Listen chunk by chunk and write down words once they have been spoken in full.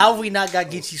How have we not got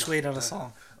Geechee Suede on the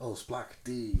song? Oh,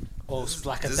 Splackety. Oh,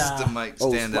 Splackata. This is the mic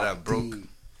stand that I broke.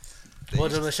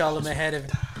 What the Charlemagne had of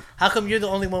it. How come you're the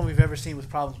only one we've ever seen with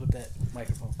problems with that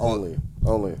microphone? Only.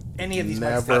 Any of these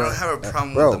I mics. don't have a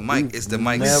problem Bro, with the mic. It's the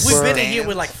mic never- We've been in stand. here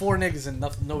with like 4 niggas and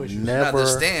no issues. Nah, Never. the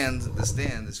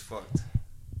stand is fucked.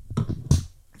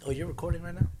 Oh, you're recording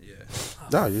right now? Yeah.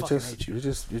 No, I you fucking just hate you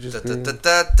just Da da being- da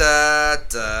da da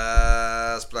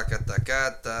da.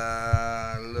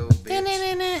 Splakatacata, little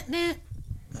bitch.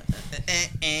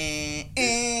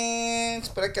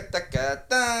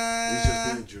 Splakatacata. He's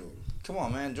just being June. Come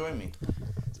on, man, join me.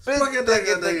 All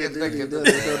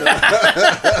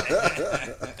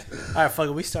right, fuck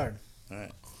it. We started. All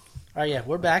right. All right, yeah,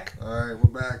 we're back. All right,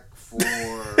 we're back for.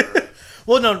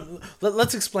 Well, no,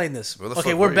 let's explain this. Where the Okay,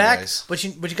 fuck we're were you back, guys? but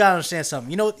you gotta understand something.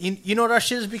 You know what our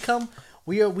shit has become?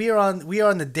 We are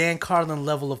on the Dan Carlin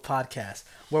level of podcast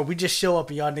where we just show up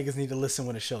and y'all niggas need to listen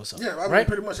when it shows up. Yeah, I mean, right,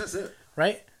 pretty much that's it.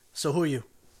 right. So who are you?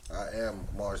 I am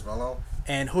Marshmallow.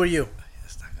 And who are you?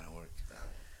 It's not gonna work.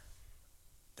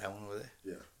 That one over there.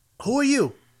 Yeah. Who are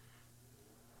you?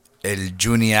 El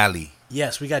Juniali.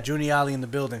 Yes, we got Juni Ali in the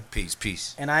building,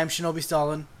 Peace. and I am Shinobi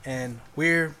Stalin, and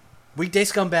we're weekday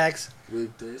scumbags.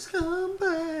 Weekdays come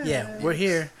back. Yeah, we're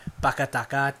here.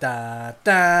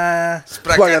 Baka-taka-ta-ta.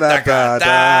 Splakatacata.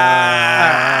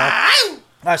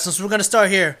 All right, so we're gonna start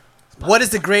here. What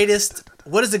is the greatest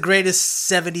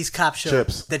 70s cop show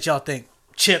Chips. that y'all think?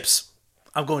 Chips.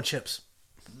 I'm going Chips.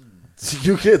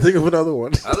 You can't think of another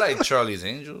one. I like Charlie's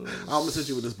Angels I'm gonna sit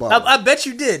you with this bottle. I bet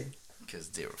you did. because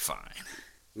they were fine.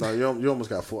 No, you almost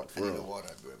got fought for real. Water,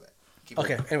 I'll be right back.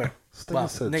 Okay, anyway. This nigga Wow,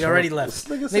 said nigga Char- already this left.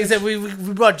 nigga Nigga said said we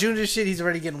brought Junior shit. He's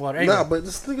already getting water. Anyway, Nah, but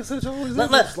this nigga said Charlie's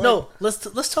let's Angels, like-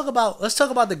 let's talk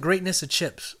about the greatness of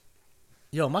Chips.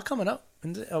 Yo, am I coming up?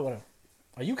 Oh, whatever.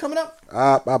 Are you coming up?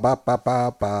 Bop.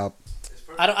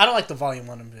 I don't like the volume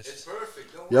on them. Bitch. It's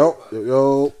perfect.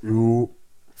 Don't Yo.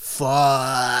 Fuck.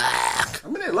 I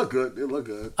mean, they look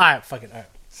good. All right, fuck it. All right.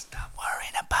 Stop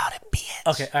worrying about it,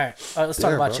 bitch. Okay, all right. Let's talk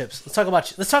Yeah, about bro. Chips.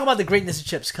 Let's talk about the greatness of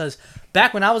Chips. Because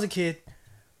back when I was a kid,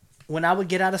 when I would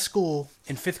get out of school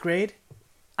in 5th grade,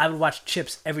 I would watch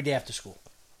Chips every day after school.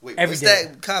 Wait, Every what's day.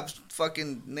 that cop's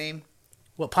fucking name?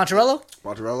 What, Poncherello?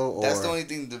 Mozzarella or That's the only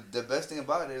thing. The best thing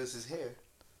about it is his hair.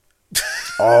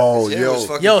 oh His hair was yo,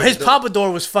 fucking Yo, his dope.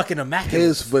 pompadour was fucking immaculate.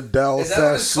 his Vidal Is that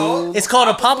what it's Sassoon. called? It's called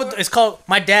a pompadour. It's called.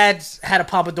 My dad's had a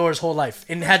pompadour his whole life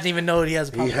and hadn't even known he has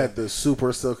a He pompadour. had the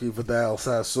super silky Vidal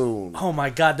Sassoon. Oh my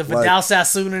god, the Like- Vidal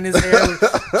Sassoon in his hair.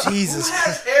 Jesus. Who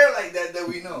has hair like that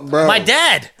we know? Bro, My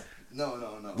dad. No.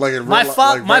 like in My real,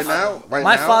 father. like right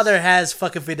my now? father has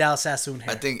fucking Vidal Sassoon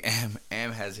hair. I think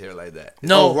Am has hair like that.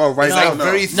 No, Oh, well, right no, now, like no.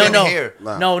 very no, thin no, hair.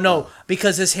 Nah. no,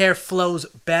 because his hair flows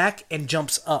back and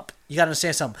jumps up. You gotta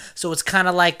understand something. So it's kind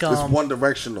of like It's one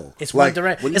directional. It's Like, one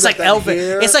direct. when you It's got like that Elvis.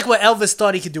 hair- It's like what Elvis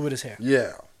thought he could do with his hair.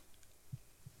 yeah.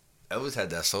 Elvis had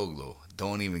that soul glow.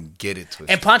 Don't even get it twisted.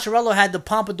 And Poncherello had the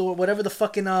pompadour, whatever the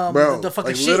fucking Bro, the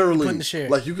fucking like shit you literally, put in the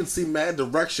shit. like you can see mad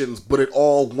directions, but it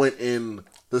all went in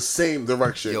the same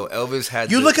direction. Yo, Elvis had.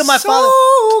 You the look at my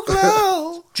soul father.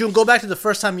 glow. June, go back to the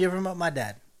first time you ever met my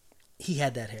dad. He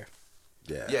had that hair.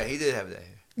 Yeah, he did have that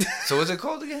hair. So what's it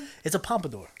called again? It's a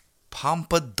pompadour.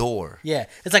 Pompadour. Yeah,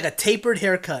 it's like a tapered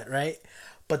haircut, right?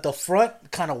 But the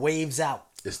front kind of waves out.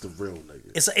 It's the real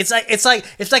nigga.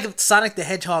 It's like Sonic the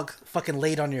Hedgehog fucking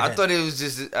laid on your I head. thought it was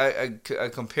just I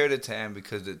compared it to Am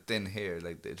because the thin hair,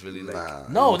 like it's really like Nah.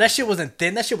 No, that shit wasn't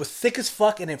thin. That shit was thick as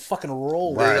fuck and it fucking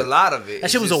rolled. Right. there's a lot of it. That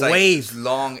It's shit was just a like, wave. It's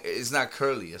long. It's not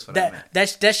curly. That's what I meant.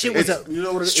 That shit was It's, a. you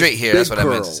know what it is? Straight It's hair, that's big what I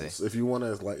meant to curls. say. If you want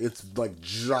to, like, it's like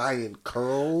giant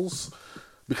curls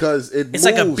because it. It's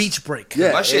like a moves. beach break.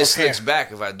 Yeah, My shit it's- slicks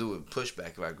back if I do it. Push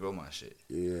back if I grow my shit.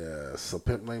 Yeah, so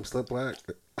pimp name Slip Black.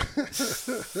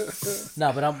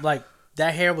 No, but I'm like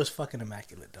that hair was fucking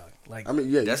immaculate, dog. Like, I mean,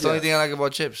 yeah, That's you the only got- thing I like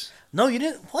about Chips. no, you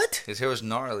didn't. What, His hair was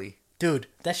gnarly. dude?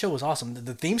 That show was awesome.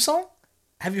 The theme song.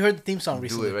 Have you heard the theme song Do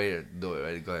recently? it right here. Do it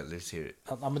right. Go ahead. Let's hear it.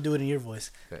 I'm gonna do it in your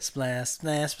voice. Okay. Splash,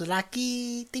 splash,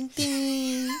 splacky, ding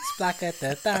ding, splaka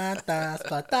da da da,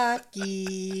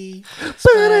 splataki.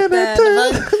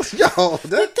 Yo,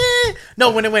 that,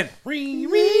 No, when it went ree ree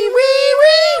ree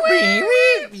ree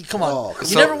ree ree. Come on, Oh, you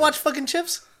so- never watch fucking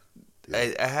Chips?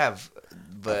 I have,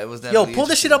 but it was not. Yo, really pull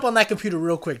this shit interesting. up on that computer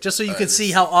real quick, just so you can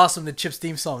see how awesome the Chips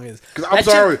theme song is. 'Cause I'm That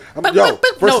sorry. Yo,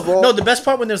 first no, of all- no, the best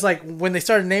part when there's like when they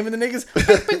started naming the niggas.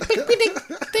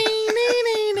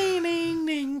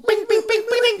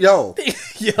 yo,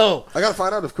 Yo, I gotta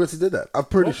find out if Quincy did that. I'm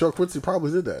pretty sure Quincy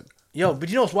probably did that. yo, but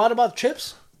you know what's wild about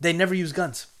Chips? They never use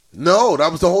guns. No,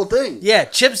 that was the whole thing. Yeah,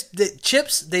 Chips,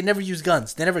 they never use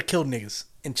guns. They never killed niggas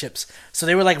in Chips, so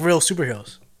they were like real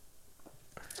superheroes.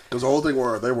 Because the whole thing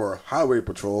were they were highway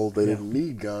patrol. They didn't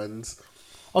need guns.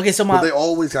 Okay, so But they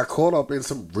always got caught up in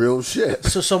some real shit.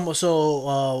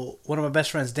 So one of my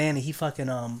best friends, Danny, he fucking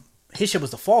his shit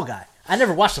was the Fall Guy. I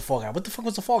never watched the Fall Guy. What the fuck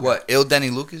was the Fall Guy? What, Il Danny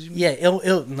Lucas? You mean? Yeah,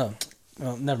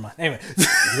 no, never mind. Anyway,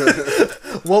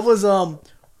 what was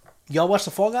y'all watch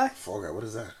the Fall Guy? Fall Guy, what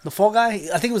is that? The Fall Guy?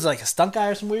 I think it was like a stunt guy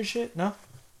or some weird shit. No.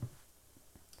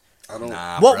 I don't.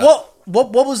 Nah,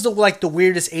 What was the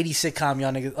weirdest 80s sitcom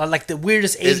y'all niggas? Like the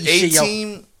weirdest 80s Is shit y'all?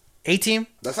 A-Team? A-Team?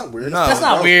 That's not weird. No. That's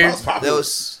not weird. That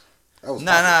was popular.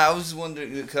 Nah, I was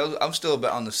wondering, cause I'm still a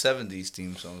bit on the 70s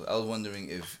theme songs. I was wondering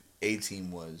if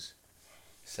A-Team was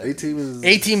 70s. A-Team is.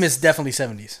 A-Team is definitely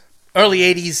 70s, early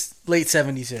 80s, late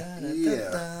 70s.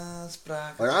 Yeah.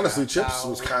 Like honestly, Chips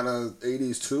was kind of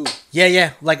 80s too.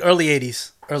 Yeah, like early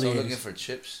 80s, early So 80s. looking for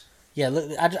Chips. Yeah,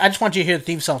 look, I just want you to hear the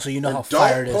theme song so you know And how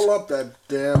fire it don't is. pull up that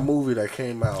damn movie that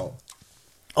came out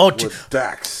Oh, with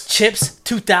Dax. Chips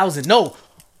 2000. No,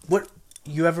 what?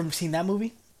 You ever seen that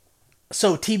movie?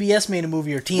 So TBS made a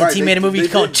movie or TNT Right, made a movie they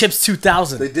called did. Chips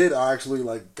 2000. They did actually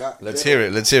like got. Let's hear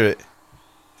it.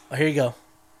 Oh, here you go.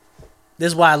 This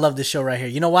is why I love this show right here.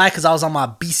 You know why? Because I was on my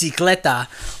bicicleta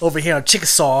over here on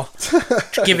Chickasaw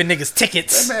giving niggas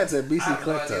tickets. That man said BC I have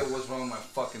no idea Clinton. what's wrong with my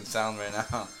fucking sound right now.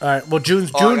 All right, well, June.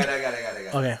 Oh, I got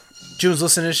it. Okay, June's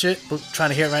listening to this shit. We're trying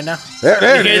to hear it right now.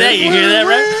 There You hear that? You hear that,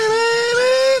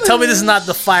 right? Tell me this is not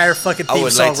the fire fucking theme I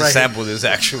would song like to right sample this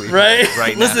actually. here. Right?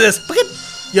 Right Listen now. to this. Look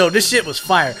at, yo, this shit was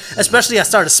fire. Especially I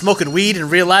started smoking weed and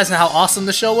realizing how awesome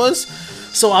the show was.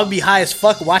 So I would be high as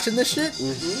fuck watching this shit.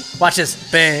 Mm-hmm. Watch this.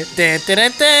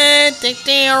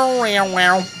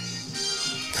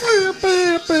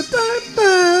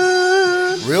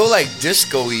 Real like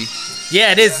disco-y.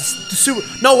 Yeah, it is. It's super.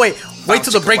 No, wait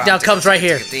till the breakdown comes right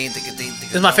here.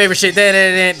 This is my favorite shit.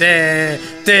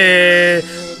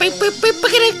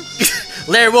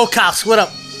 Larry Wilcox, what up?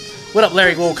 What up,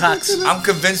 Larry Wilcox? I'm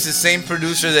convinced the same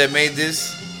producer that made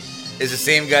this is the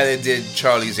same guy that did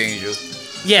Charlie's Angel.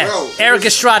 Yeah, Bro, Eric it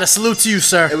was- Estrada, salute to you,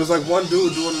 sir. It was like one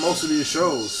dude doing most of these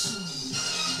shows.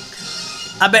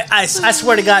 I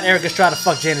swear to God, Eric Estrada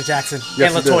fucked Janet Jackson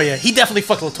Yes, and he did. Latoya. He definitely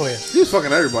fucked Latoya. He was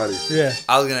fucking everybody. Yeah.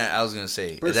 I was gonna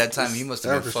say at that time he must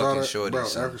have Eric been fucking Estrada- shorty. Bro,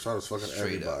 son. Eric Estrada was fucking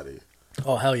Straight up. everybody.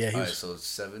 Oh hell yeah, he Alright, was. so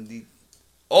 70.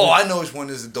 Oh, I know which one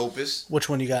is the dopest. Which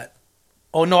one you got?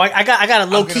 Oh no, I got a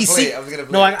low key seat. I'm gonna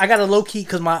play No, it. I got a low key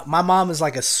because my mom is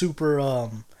like a super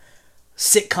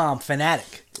sitcom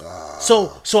fanatic.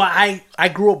 So I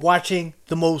grew up watching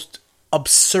the most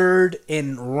absurd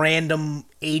and random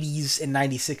 80s and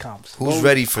 90s sitcoms. Who's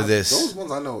ready for this? Those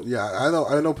ones I know. Yeah,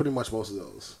 I know pretty much most of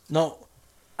those. No.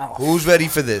 Who's ready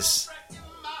for this?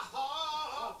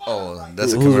 Oh,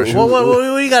 that's a commercial.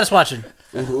 What you got us watching?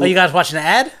 Oh, you guys watching the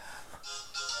ad?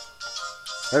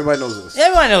 Everybody knows this.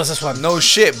 Everybody knows this one. No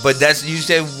shit, but that's you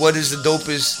said. What is the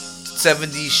dopest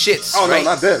 70s shits? Oh right?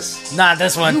 no, not this. Nah,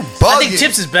 this one. You I think bugging.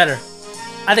 Chips is better.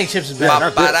 I think Chips is better.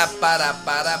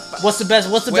 Ba-ba-da-ba-da-ba-da-ba. What's the best?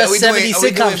 What's the Wait, best are we doing- 70s are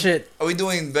we sitcom doing- shit? Are we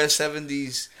doing best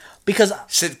 70s Because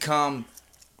sitcom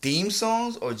theme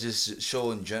songs or just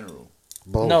show in general?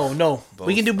 Both. no,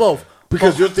 we can do both.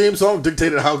 Because your theme song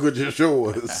dictated how good your show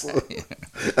was.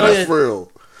 And that's yeah. real.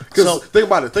 Because So- think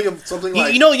about it. Think of something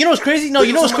like. You know what's crazy? No,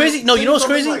 you know what's crazy? No, you know what's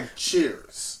crazy? Like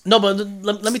Cheers. No, but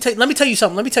let me tell you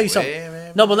something.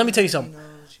 No, but let me tell you something.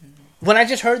 When I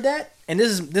just heard that, and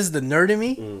this is the nerd in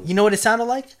me. You know what it sounded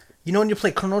like? You know when you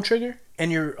play Chrono Trigger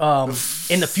and you're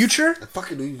in the future I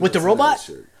fucking knew you with the were gonna robot,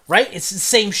 say that shit. right? It's the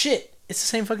same shit. It's the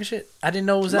same fucking shit. I didn't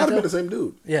know it was It might that. have been Dope. the same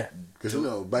dude. Yeah, Because you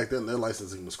know back then their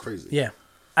licensing was crazy. yeah.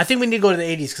 I think we need to go to the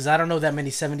 80s because I don't know that many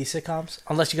 70s sitcoms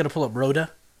unless you're gonna pull up Rhoda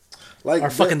Like or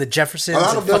fucking the Jeffersons a lot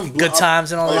and of them fucking Good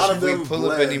Times and all a that lot shit. of If we them pull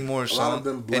up bled- any more a lot of songs,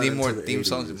 them bled any into more the theme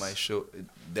songs, it 80s. might show.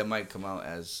 That might come out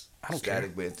as don't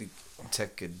static, but I think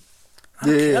Tech could. I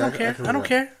don't Yeah, care. can I don't rap.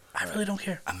 care. I really don't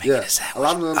care. I'm making Yeah, a sandwich. a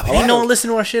lot of them. Ain't no one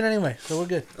listening to our shit anyway, so we're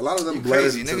good. A lot of them You bled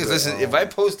crazy into niggas the, listen. If I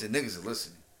post it, niggas are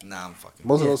listening. Nah, I'm fucking.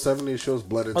 most of those 70s shows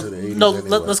bled into the 80s. No, anyway.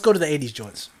 let's go to the 80s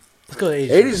joints. Let's go to the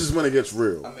 80s. 80s is when it gets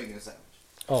real. I'm making a sandwich.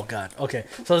 Oh God. Okay.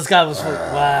 So this guy was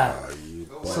wow.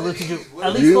 Salute to you.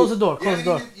 At least You- close the door. Close the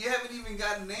door. You haven't even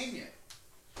got a name yet.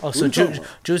 Oh, so you talking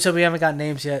Jude said we haven't got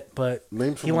names yet, but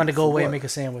Names he from- wanted to go from away and what? make a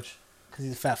sandwich because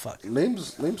he's a fat fuck.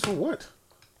 Names for what?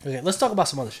 Okay, let's talk about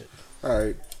some other shit. All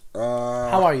right.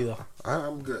 How are you though?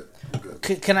 I'm good. I'm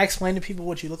good. Can I explain to people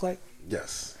what you look like?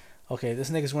 Yes. Okay, this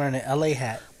nigga's wearing an LA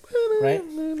hat, right?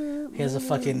 He has a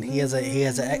fucking he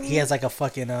has like a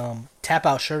fucking tap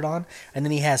out shirt on, and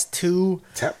then he has two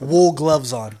Tap- wool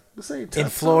gloves on This ain't in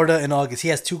tap Florida in August. He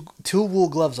has two wool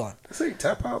gloves on. Out. This ain't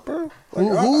tap out, bro.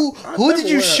 Who I who never did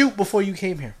you wear- shoot before you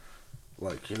came here?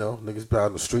 Like, niggas be out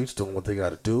in the streets doing what they got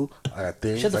to do. I got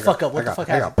things. Shut the fuck up. What the fuck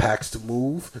I happened? got packs to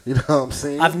move. You know what I'm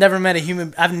saying? I've never met a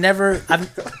human. I've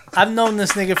known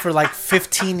this nigga for like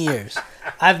 15 years.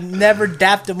 I've never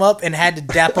dapped him up and had to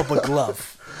dap up a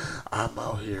glove. I'm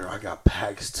out here. I got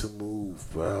packs to move,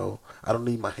 bro. I don't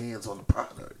need my hands on the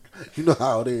product. You know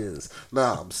how it is.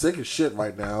 Nah, I'm sick of shit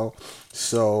right now.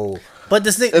 So, but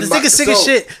this nigga's sick of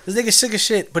shit. This nigga's sick of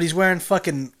shit. But he's wearing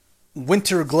fucking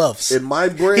winter gloves. In my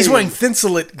brain, he's wearing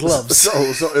Thinsulate gloves.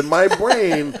 So in my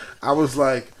brain, I was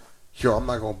like, yo, I'm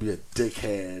not gonna be a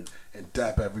dickhead and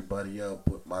dap everybody up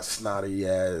with my snotty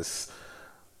ass,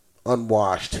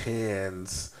 unwashed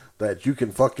hands that you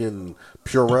can fucking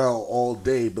Purell all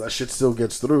day, but that shit still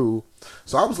gets through.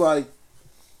 So I was like,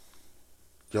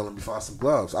 yo, let me find some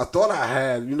gloves. I thought I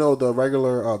had, the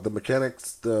regular, the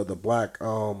mechanics, the black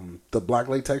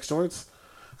latex joints.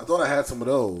 I thought I had some of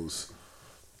those.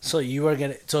 So you were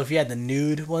gonna. So if you had the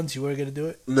nude ones, you were gonna do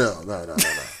it. No.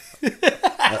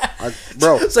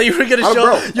 Bro. So you were gonna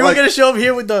show. You were gonna show up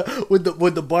here with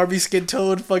the Barbie skin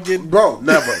tone fucking. Bro,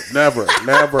 never.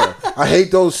 I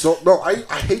hate those. I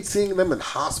hate seeing them in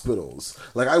hospitals.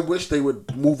 Like, I wish they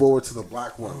would move over to the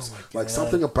black ones. Like,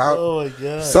 something about. Oh my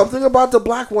god. Something about the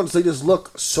black ones. They just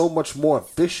look so much more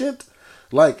efficient.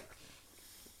 Like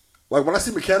when I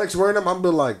see mechanics wearing them, I'm be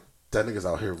like, that nigga's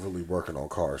out here really working on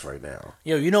cars right now.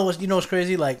 Yo, you know what's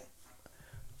crazy? Like,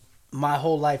 my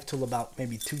whole life till about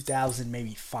maybe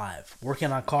 2005,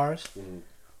 working on cars,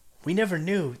 we never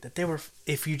knew that they were.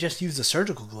 If you just use the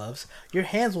surgical gloves, your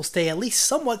hands will stay at least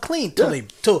somewhat clean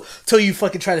till you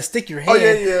fucking try to stick your hand. Oh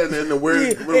yeah, and then the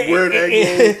weird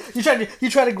angle. You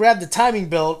try to grab the timing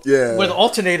belt, where the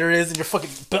alternator is, and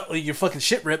your fucking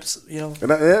shit rips. And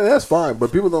that's fine,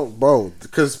 but people don't, bro,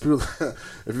 because people.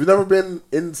 If you've never been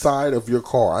inside of your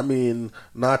car, I mean,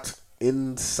 not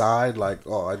inside, like,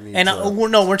 I need. And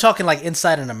we're talking like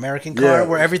inside an American car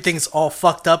where everything's all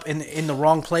fucked up in the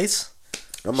wrong place.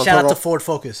 Shout out to Ford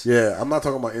Focus. Yeah, I'm not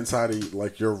talking about inside of,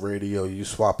 like, your radio. You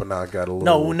swapping out, got a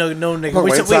little. No,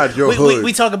 nigga.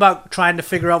 We talk about trying to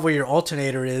figure out where your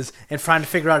alternator is and trying to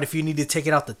figure out if you need to take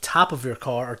it out the top of your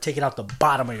car or take it out the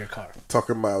bottom of your car.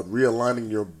 Talking about realigning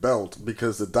your belt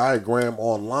because the diagram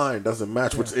online doesn't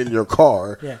match what's in your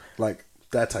car. Yeah, like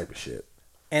that type of shit.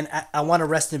 And I want to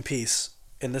rest in peace.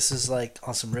 And this is like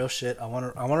on some real shit. I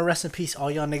want to rest in peace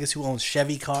all y'all niggas who own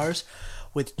Chevy cars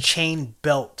with chain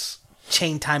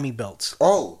timing belts.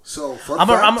 Oh, so I'm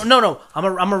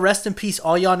a rest in peace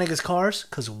all y'all niggas cars,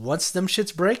 because once them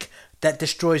shits break, that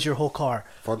destroys your whole car.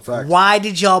 Fun fact. Why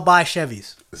did y'all buy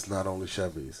Chevys? It's not only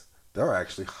Chevys. There are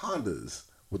actually Hondas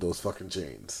with those fucking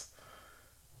chains.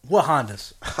 What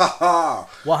Hondas?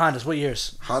 What Hondas? What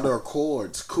years? Honda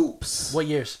Accords, coupes. What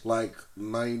years? Like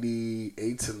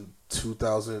 98 and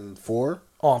 2004.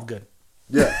 Oh, I'm good.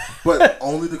 Yeah, but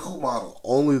only the coupe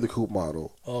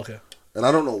model. Oh, okay. And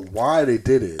I don't know why they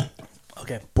did it.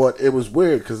 Okay. But it was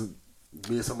weird because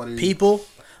me and somebody... People,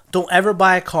 don't ever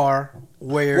buy a car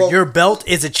where your belt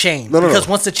is a chain. Because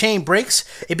once the chain breaks,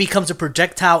 it becomes a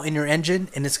projectile in your engine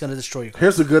and it's going to destroy your car.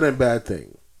 Here's the good and bad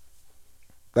thing.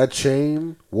 That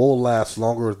chain will last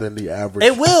longer than the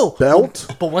average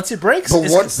belt. But once it breaks...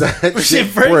 once that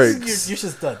shit breaks... You're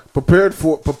just done. Prepare.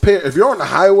 If you're on the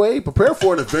highway, prepare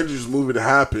for an Avengers movie to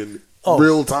happen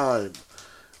real time.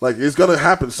 Like, it's going to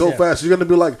happen so fast. You're going to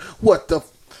be like, what the...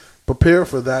 Prepare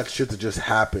for that shit to just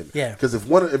happen. Yeah. Because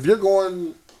if you're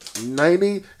going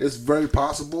 90, it's very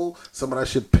possible some of that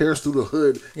shit pierce through the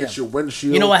hood, hits your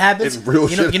windshield. You know what happens?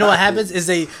 You know what happens is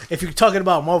if you're talking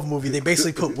about a Marvel movie, they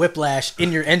basically put Whiplash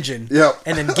in your engine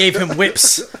and then gave him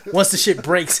whips. Once the shit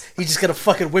breaks, he just gonna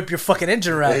fucking whip your fucking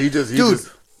engine around. Yeah,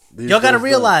 y'all gotta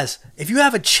realize, if you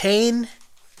have a chain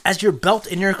as your belt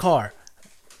in your car,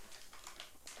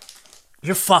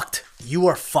 you're fucked. You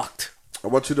are fucked. I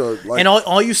want you to, like... And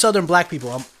all you Southern black people,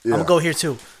 I'm gonna go here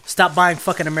too. Stop buying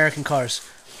fucking American cars.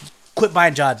 Quit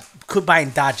buying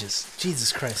Dodges.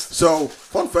 Jesus Christ. So,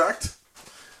 fun fact.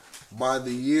 By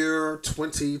the year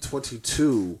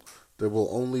 2022, there will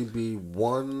only be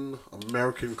one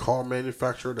American car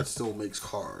manufacturer that still makes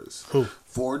cars. Who?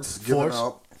 Ford's given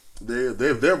up. They're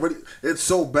ready. It's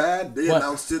so bad they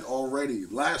announced it already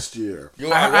last year. Yo,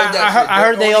 I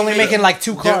heard they only making like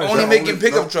 2 cars. They're only making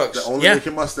pickup trucks. They're only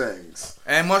making Mustangs.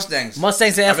 And Mustangs.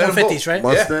 Mustangs and F-150s, right?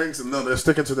 Mustangs. No, they're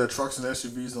sticking to their trucks and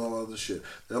SUVs and all that other shit.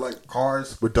 They're like,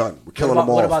 cars, we're done. We're killing them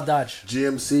off. What about Dodge?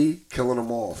 GMC, killing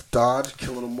them off. Dodge,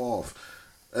 killing them off.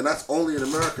 And that's only in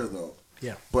America, though.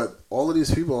 Yeah. But all of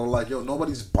these people are like, yo,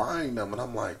 nobody's buying them. And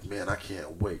I'm like, man, I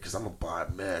can't wait because I'm going to buy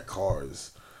mad cars.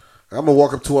 I'm going to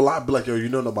walk up to a lot and be like, yo,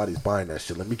 nobody's buying that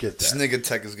shit. Let me get that. This nigga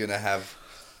Tech is going to have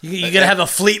You're gonna have a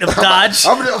fleet of Dodge,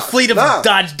 a fleet of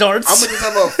Dodge Darts. I'm gonna just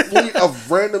have a fleet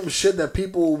of random shit that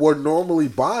people were normally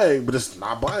buying, but it's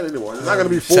not buying anymore. It's not gonna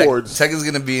be Fords. Tech is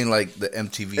gonna be in like the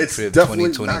MTV It's Crib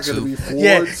definitely 2022. not gonna be Fords.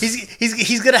 Yeah,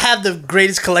 he's gonna have the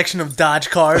greatest collection of Dodge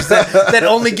cars that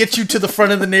only get you to the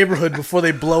front of the neighborhood before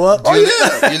they blow up. Oh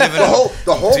yeah, You live in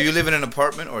do you live in an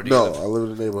apartment or do you No, live I live in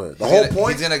the neighborhood. The whole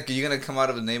point. You're gonna come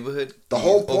out of the neighborhood. The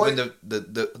whole point.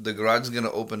 The garage is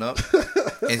gonna open up.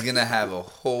 And he's gonna have a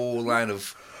whole line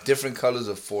of different colors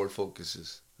of Ford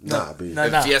Focuses. Nah, B. No.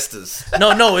 And Fiestas.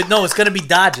 No, it's gonna be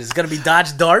Dodges. It's gonna be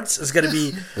Dodge Darts. It's gonna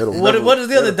be what are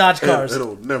the other Dodge cars?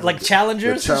 It'll never like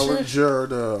Challengers. The Challenger.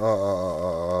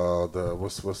 The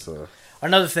what's the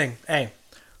Another thing. Hey,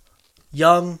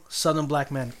 young Southern black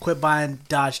men, quit buying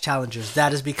Dodge Challengers.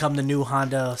 That has become the new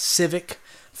Honda Civic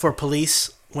for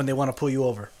police when they want to pull you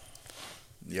over.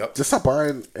 Yep. Just stop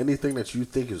buying anything that you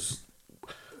think is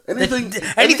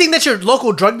Anything that your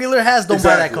local drug dealer has, don't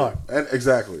buy that car.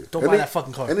 Exactly. Don't buy that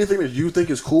fucking car. Anything that you think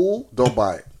is cool, don't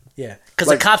buy it. Yeah, because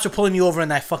the cops are pulling you over in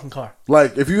that fucking car.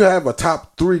 Like, if you have a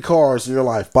top 3 cars in your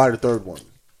life, buy the third one.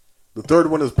 The third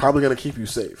one is probably going to keep you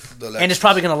safe. And it's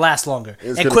probably going to last longer.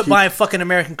 And quit buying fucking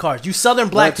American cars. You Southern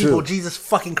black people, Jesus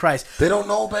fucking Christ. They don't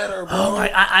know better, bro. Oh,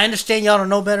 I understand y'all don't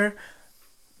know better.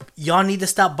 Y'all need to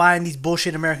stop buying these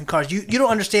bullshit American cars. You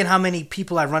don't understand how many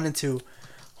people I run into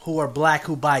who are black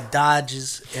who buy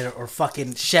Dodges or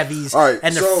fucking Chevys,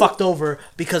 and they're fucked over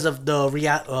because of the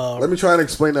let me try and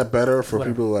explain that better for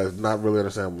people that not really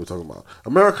understand what we're talking about.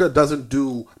 America doesn't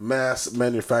do mass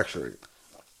manufacturing.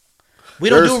 We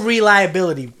don't do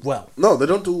reliability well. No, they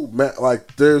don't do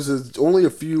there's only a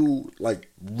few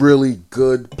really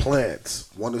good plants.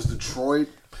 One is Detroit.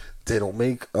 They don't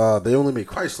make. They only make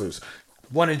Chryslers.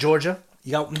 One in Georgia.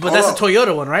 But that's a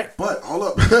Toyota one, right? But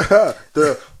hold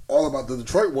up, all about the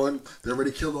Detroit one. They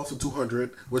already killed off the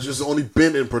 200, which has only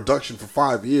been in production for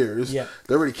 5 years. Yeah,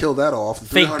 they already killed that off. The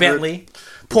fake Bentley,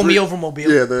 pull me over mobile.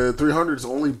 Yeah, the 300 has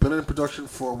only been in production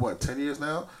for 10 years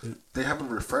now. They haven't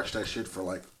refreshed that shit for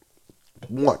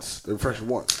once. They refreshed it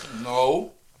once.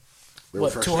 No.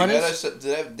 What 200?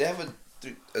 They have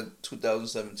a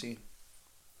 2017.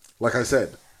 Like I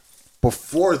said,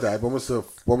 before that, when was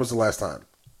the last time?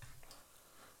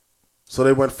 So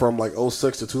they went from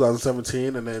 06 to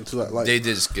 2017, and then to they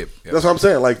did skip. Yep. That's what I'm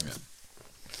saying.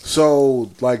 So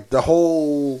the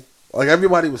whole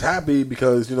everybody was happy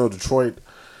because Detroit is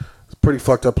a pretty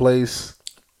fucked up place.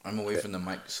 I'm away from the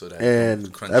mic so that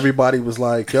and everybody was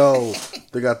like, "Yo,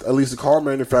 they got at least the car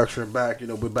manufacturing back.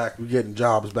 We're getting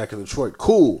jobs back in Detroit.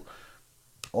 Cool."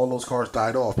 All those cars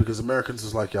died off because Americans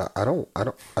is like, "Yeah, I don't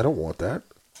want that."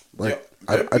 There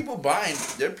are people buying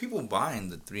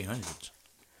the 300s.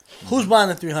 Who's buying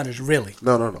the 300s, really?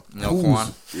 No.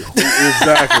 Quan.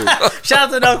 Exactly. Shout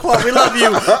out to No Quan. We love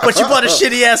you. But you bought a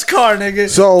shitty ass car, nigga.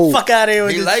 So fuck out of here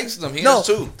with He this. likes them. He does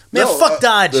too. Man, fuck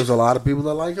Dodge. There's a lot of people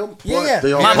that like them. Yeah.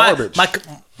 They are garbage.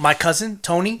 My cousin,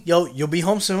 Tony, you'll be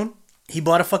home soon. He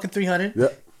bought a fucking 300. Yeah.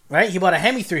 Right? He bought a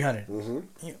Hemi 300.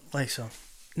 Mm-hmm. So.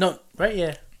 No, right?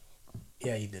 Yeah.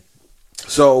 Yeah, he did.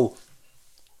 So...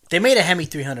 They made a Hemi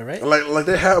 300, right? Like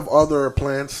they have other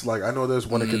plants. I know there's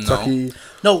one in Kentucky.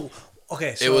 No.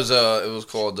 Okay. So it was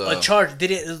called a Charger.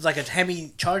 It was like a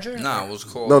Hemi Charger? No, it was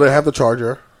called. No, they have the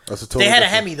Charger. That's a totally. They had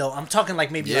different. a Hemi though. I'm talking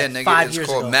maybe 5 years ago.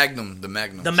 It's called Magnum. The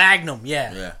Magnum. The Magnum.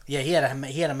 Yeah. He had a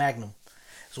Magnum.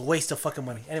 It's a waste of fucking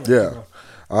money. Anyway. Yeah.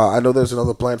 I know there's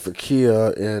another plant for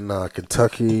Kia in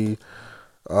Kentucky.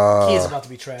 Kia's about to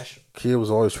be trash. Kia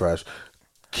was always trash.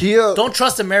 Kia. Don't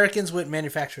trust Americans with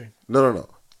manufacturing. No.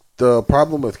 The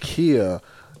problem with Kia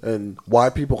and why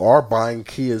people are buying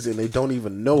Kias and they don't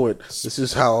even know it. This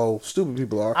is how stupid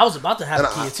people are. I was about to have a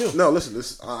Kia too. No, listen.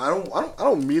 I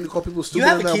don't mean to call people stupid. You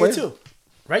have in a that Kia way. too,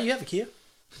 right? You have a Kia.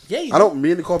 Yeah, you do. I don't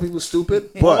mean to call people stupid,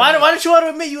 but why don't you want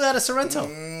to admit you had a Sorrento?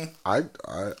 I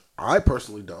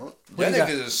personally don't. That nigga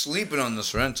is sleeping on the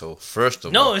Sorrento. First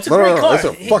of all, no, it's a great car. It's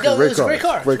a fucking great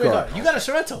car. Great car. You got a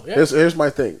Sorrento. Yeah. Here's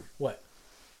my thing. What?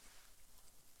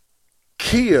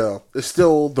 Kia is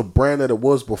still the brand that it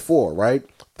was before, right?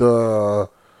 They got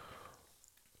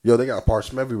parts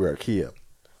from everywhere. Kia.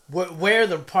 Where are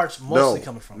the parts mostly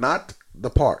coming from? Not the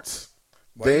parts.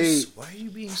 Why are you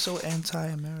being so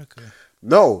anti-America?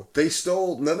 No, they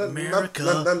stole. Not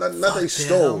they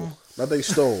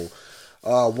stole.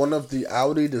 One of the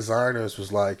Audi designers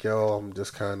was like, "Yo, I'm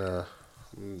just kind of,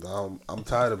 I'm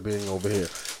tired of being over here."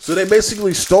 So they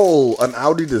basically stole an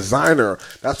Audi designer.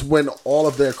 That's when all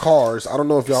of their cars. I don't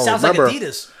know if y'all remember. Sounds like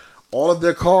Adidas. All of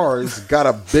their cars got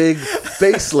a big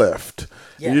facelift.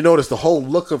 Yeah. And you notice the whole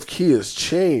look of Kia's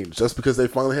changed. That's because they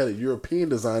finally had a European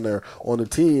designer on the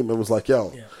team and was like,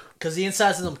 "Yo, Because the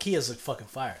insides of them Kias look fucking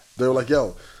fire. They were like,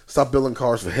 yo, stop building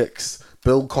cars for hicks.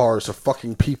 Build cars for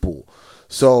fucking people.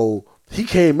 So he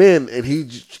came in and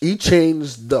he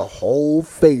changed the whole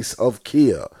face of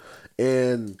Kia.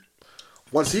 And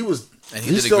once he was... And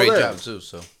he did a great job, too.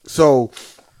 So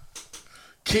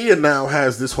Kia now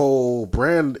has this whole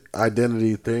brand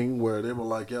identity thing where they were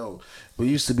like, yo, we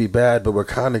used to be bad, but we're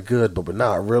kind of good, but we're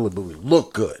not really, but we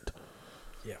look good.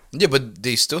 Yeah, but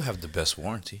they still have the best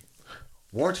warranty.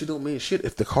 Warranty don't mean shit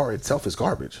if the car itself is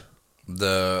garbage.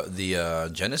 The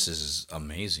Genesis is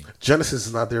amazing. Genesis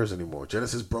is not theirs anymore.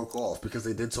 Genesis broke off because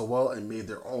they did so well and made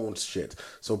their own shit.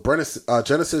 So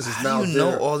Genesis is now. How do you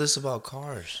know all this about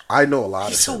cars? I know a lot.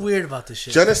 He's so weird about this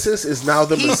shit. Genesis is now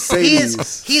the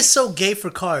Mercedes. He is so gay for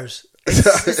cars.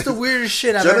 It's the weirdest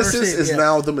shit I've ever seen. Genesis is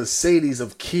now the Mercedes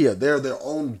of Kia. They're their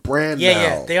own brand now.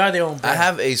 Yeah, they are their own brand. I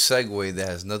have a segue that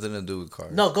has nothing to do with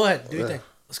cars. No, go ahead. Do your thing.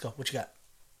 Let's go. What you got?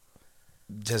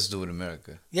 Just do it,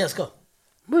 America. Yeah, let's go.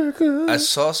 America. I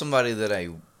saw somebody that I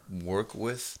work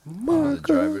with, one of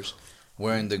the drivers,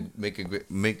 wearing the Make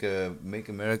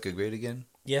America Great Again.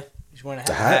 Yeah, he's wearing a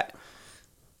The hat. hat.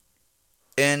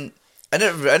 And I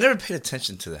never paid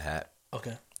attention to the hat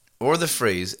Okay. or the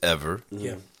phrase ever.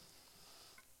 Yeah.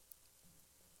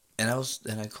 And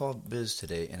I called Biz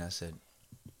today and I said,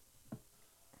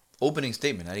 opening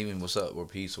statement, not even what's up or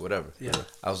peace or whatever. Yeah.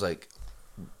 I was like,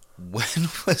 when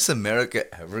was America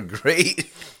ever great?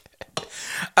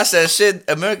 I said, shit,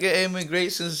 America ain't been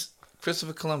great since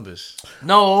Christopher Columbus.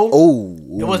 No. Oh,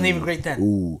 It wasn't even great then.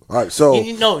 Ooh. All right, so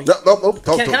No. Can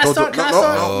I start?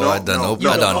 Oh, I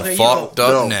done fucked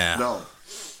up now. No.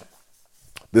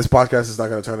 This podcast is not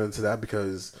going to turn into that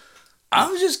because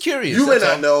I'm just curious. you may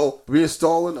that's not all. know.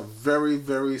 Reinstalling a very,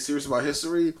 very serious about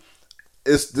history.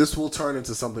 This will turn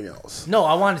into something else. No,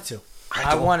 I wanted to.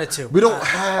 I wanted to. We don't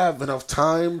have enough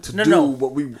time to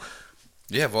what we.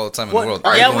 You have all the time in the world.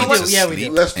 Yeah, You're we going do. to Yeah, we sleep,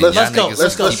 do. Let's and y'all go. niggas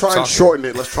Let's go. Let's keep try and talking. shorten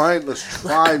it. Let's try and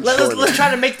shorten Let's it.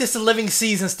 try to make this the living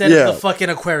seas instead Yeah. of the fucking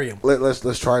aquarium. Let's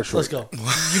try and shorten. Let's go.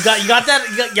 You got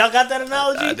that? Y'all got that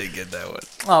analogy? I didn't get that one.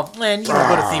 Oh man, you don't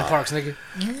go to theme parks, nigga.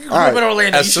 You grew All up in right.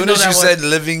 Orlando. As soon as you said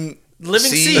living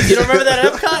seas, you don't remember that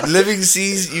at Epcot? living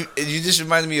seas, you just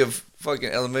reminded me of fucking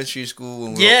elementary school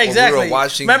when we Yeah, were, exactly. when we were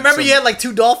watching. Remember some- you had like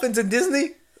 2 dolphins in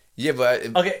Disney? Yeah,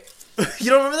 but Okay. You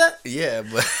don't remember that? yeah,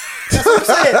 but That's what I'm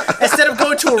saying. Instead of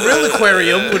going to a real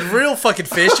aquarium with real fucking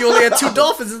fish, you only had 2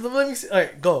 dolphins in the living sea. All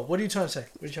right, go. What are you trying to say?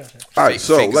 All right,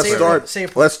 so fake let's Say it start. right. Say it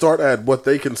right. Let's start at what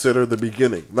they consider the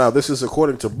beginning. Now, this is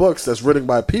according to books that's written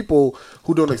by people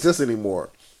who don't exist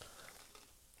anymore.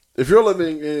 If you're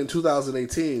living in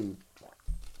 2018,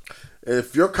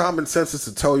 if your common sense is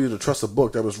to tell you to trust a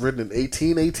book that was written in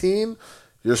 1818,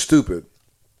 you're stupid.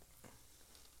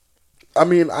 I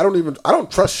mean, I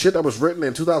don't trust shit that was written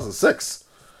in 2006.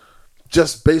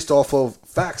 Just based off of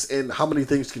facts and how many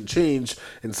things can change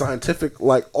in scientific,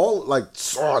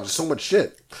 so much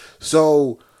shit.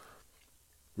 So,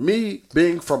 me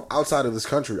being from outside of this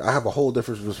country, I have a whole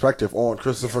different perspective on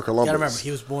Christopher Columbus. You gotta remember,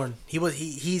 he was born.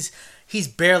 He's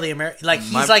barely American. Like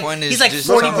my he's like point is he's like just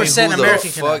tell me 40% who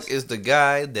American. the fuck is the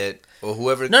guy that or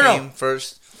whoever No. came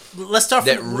first Let's start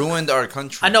that from ruined our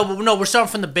country? I know, but no, we're starting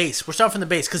from the base. We're starting from the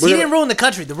base because he We're didn't gonna- ruin the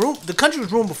country. The country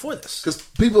was ruined before this. Because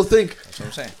people think That's what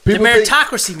I'm saying. The people think,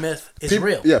 meritocracy myth is people,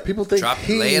 real. Yeah, people think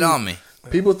Lay it on me.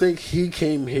 People think he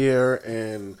came here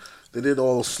and they did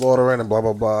all the slaughtering and blah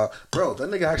blah blah. Bro, that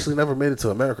nigga actually never made it to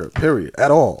America. Period. At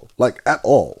all. Like at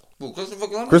all. Well, Christopher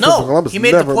Columbus. Christopher No, Columbus he made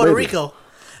it to never Puerto made it. Rico.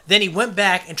 Then he went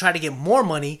back and tried to get more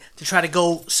money to try to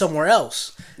go somewhere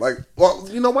else. Like, well,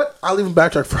 you know what? I'll even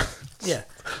backtrack for. Yeah.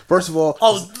 First of all,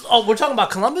 Oh, we're talking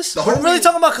about Columbus? We're homie- really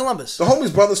talking about Columbus. the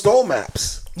homie's brother stole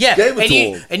maps. Yeah. Gave it and to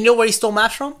he, him. and you know where he stole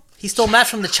maps from? He stole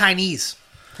maps from the Chinese.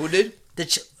 Who did?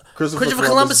 Christopher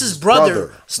Columbus's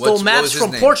brother stole what maps was his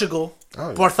from name? Portugal.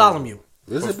 Oh, Bartholomew.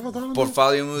 Is it Bartholomew?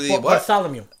 Bartholomew. The what?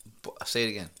 Bartholomew. Say it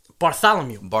again.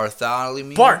 Bartholomew.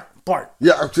 Bartholomew. Bart.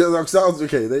 Yeah, sounds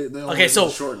okay. They Okay, so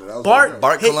shortened it. I was Bart- like,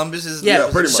 Bart Hey, Columbus is Yeah,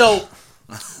 pretty much.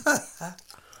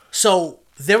 So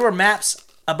there were maps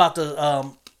about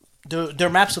their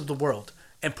maps of the world,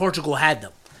 and Portugal had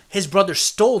them. His brother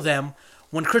stole them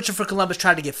when Christopher Columbus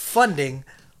tried to get funding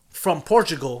from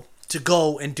Portugal to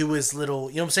go and do his little,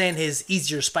 you know what I'm saying, his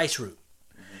easier spice route.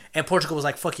 And Portugal was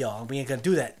like, fuck y'all, we ain't gonna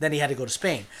do that. Then he had to go to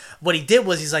Spain. What he did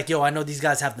was he's like, yo, I know these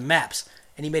guys have the maps.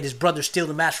 And he made his brother steal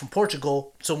the maps from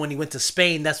Portugal. So when he went to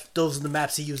Spain, those are the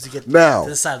maps he used to get Now- to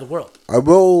this side of the world. I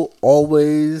will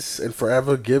always and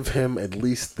forever give him at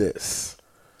least this.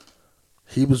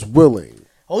 He was willing.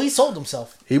 Oh, he sold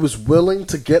himself. He was willing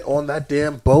to get on that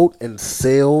damn boat and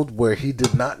sailed where he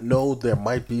did not know there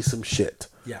might be some shit.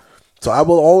 Yeah. So I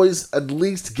will always at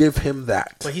least give him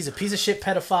that. But he's a piece of shit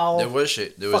pedophile. There was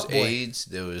shit. There was Fuckboy. AIDS.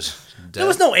 There was death. There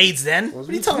was no AIDS then. What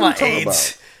are you talking about,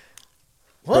 AIDS?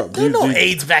 What? There was no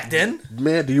AIDS back then.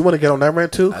 Man, do you want to get on that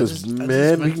rant too? Because,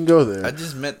 man, we can go there. I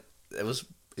just meant, it was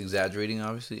exaggerating,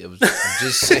 obviously. I'm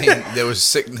just saying there was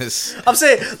sickness. I'm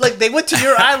saying, like, they went to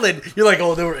your island. You're like,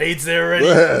 oh, there were AIDS there already.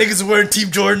 Niggas were wearing Team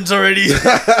Jordans already.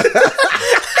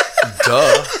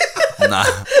 Duh. Nah.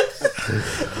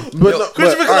 But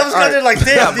Christopher Columbus got there like,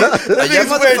 damn, y'all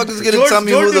motherfuckers gonna tell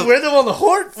me who the... wear them on the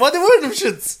horn? Why they wearing them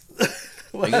shits?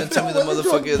 Are you gonna tell me the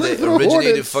motherfucker that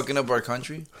originated fucking up our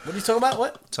country? What are you talking about?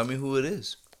 What? Tell me who it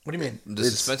is. What do you mean? The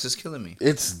suspense is killing me.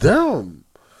 It's them.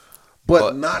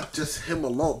 But not just him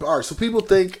alone. All right, so people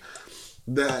think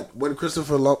that when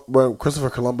Christopher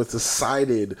Columbus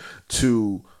decided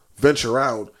to venture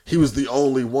out, he was the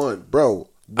only one. Bro.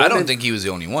 I don't think he was the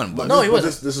only one. But No, he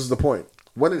wasn't. This is the point.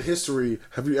 When in history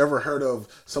have you ever heard of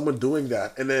someone doing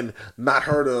that and then not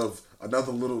heard of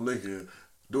another little nigga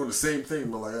doing the same thing?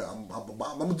 But like, I'm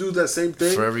gonna do that same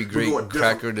thing. For every great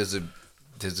cracker, there's a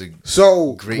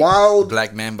so great wild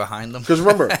black man behind them. Because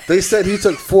remember, they said he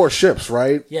took 4 ships,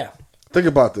 right? Yeah. Think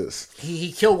about this.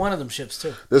 He killed one of them ships,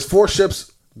 too. There's 4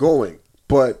 ships going,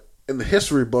 but in the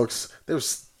history books,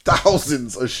 there's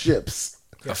thousands of ships.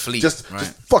 A fleet, Just right?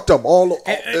 fucked up all.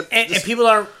 And people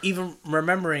aren't even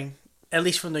remembering, at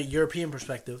least from the European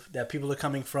perspective, that people are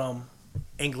coming from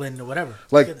England or whatever.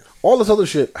 Like, all this other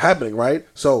shit happening, right?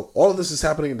 So, all of this is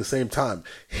happening at the same time.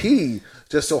 He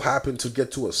just so happened to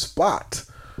get to a spot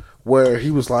where he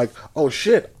was like, oh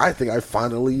shit, I think I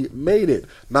finally made it.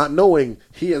 Not knowing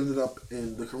he ended up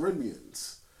in the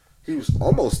Caribbeans. He was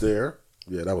almost there.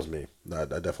 Yeah, that was me. No, I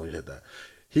definitely did that.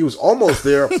 He was almost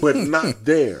there, but not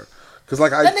there. Cause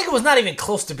like that nigga was not even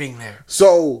close to being there.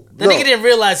 So that nigga didn't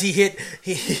realize he hit.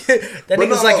 That nigga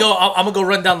was like, "Yo, I'm gonna go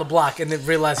run down the block," and then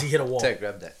realize he hit a wall. Tech,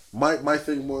 grab that. My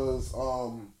thing was,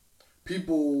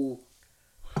 people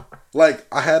like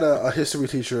I had a history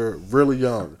teacher really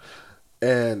young,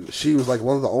 and she was like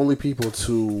one of the only people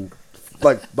to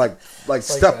like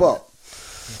step up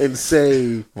and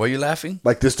say, "Why are you laughing?"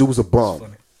 Like this dude was a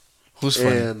bum. Who's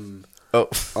funny? And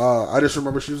I just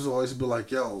remember she was always be like,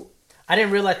 "Yo." I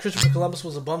didn't realize Christopher Columbus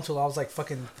was a bum till I was like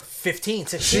fucking 15,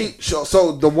 16.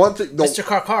 So the one thing... Mr.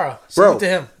 Carcara. Bro, to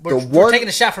him. We're taking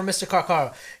a shot from Mr.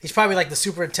 Carcara. He's probably like the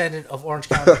superintendent of Orange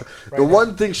County.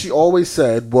 One thing she always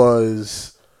said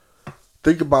was,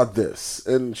 think about this.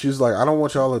 And she's like, I don't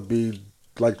want y'all to be...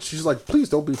 Like, she's like, please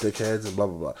don't be dickheads and blah,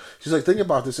 blah, blah. She's like, think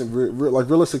about this in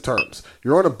realistic terms.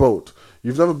 You're on a boat.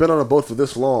 You've never been on a boat for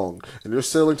this long. And you're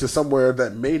sailing to somewhere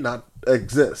that may not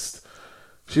exist.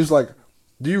 She's like...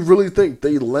 Do you really think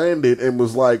they landed and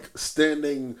was like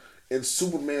standing in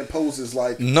Superman poses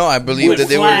like... No, I believe that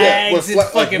they were... With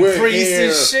fucking priests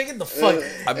and shit. Get the fuck...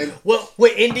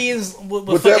 With Indians,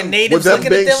 with fucking natives with them looking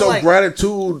being at them so like...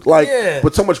 gratitude,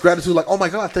 with so much gratitude, like, oh my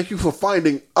God, thank you for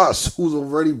finding us who's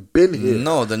already been here.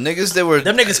 No, the niggas that were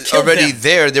them niggas killed already them.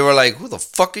 there, they were like, who the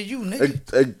fuck are you,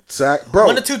 nigga? Exact, bro.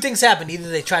 One of two things happened. Either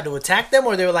they tried to attack them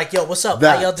or they were like, yo, what's up?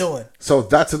 How y'all doing? So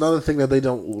that's another thing that they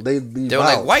leave They were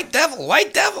out. like,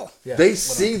 white devil. Yeah, they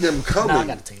see them coming. Nah, I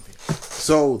gotta take a picture.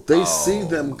 So they see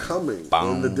them coming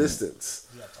in the distance.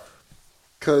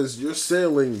 Because you're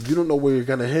sailing, you don't know where you're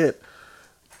going to hit.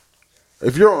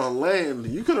 If you're on land,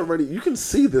 you can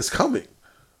see this coming.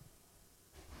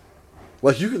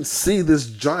 Like, you can see this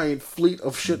giant fleet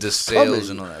of shit The coming. sails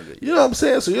and all that good. You know what I'm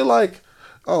saying? So you're like,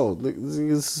 oh, this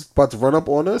is about to run up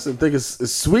on us and think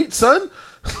it's sweet, son?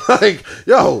 Like,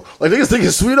 yo, like niggas think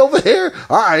it's sweet over here?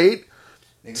 All right.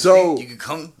 So you could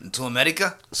come to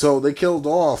America. So they killed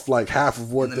off like half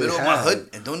of what in the they middle had. of my hood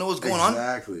and don't know what's going on.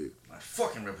 Exactly. I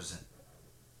fucking represent.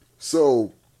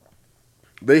 So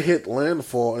they hit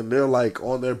landfall and they're like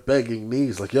on their begging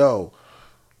knees, like, "Yo,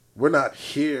 we're not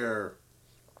here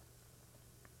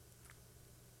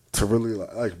to really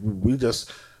like. We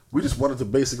just wanted to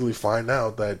basically find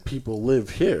out that people live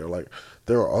here. Like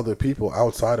there are other people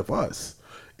outside of us."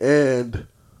 And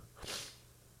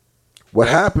what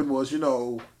happened was,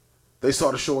 they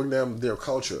started showing them their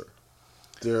culture,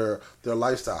 their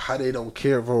lifestyle, how they don't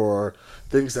care for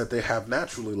things that they have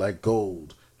naturally, like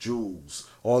gold, jewels,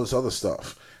 all this other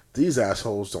stuff. These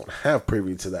assholes don't have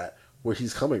privy to that, where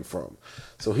he's coming from.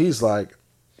 So he's like,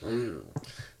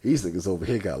 these niggas over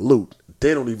here got loot.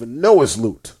 They don't even know it's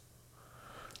loot.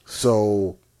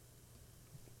 So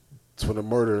it's when the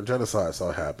murder and genocide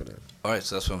started happening. All right,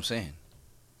 so that's what I'm saying.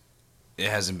 It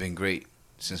hasn't been great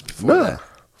since before that.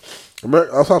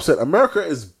 That's what I'm saying. America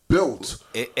is built.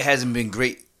 It hasn't been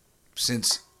great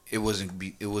since it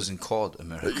wasn't called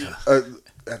America.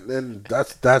 And then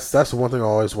that's the one thing I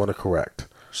always want to correct.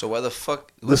 So why the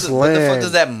fuck? This What the fuck land-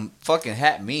 does that fucking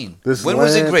hat mean? This When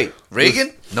was it land- great?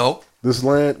 Reagan? No. This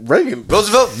land, Reagan,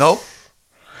 Roosevelt? No.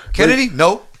 Kennedy?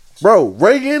 No. bro,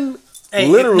 Reagan, Hey,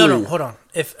 literally. no, hold on.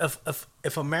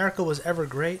 If America was ever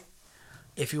great,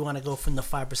 if you want to go from the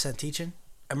 5% teaching,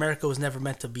 America was never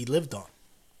meant to be lived on,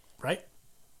 right?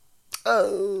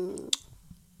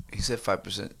 He said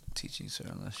 5% teaching, sir.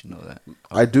 Unless you know that.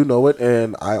 I do know it,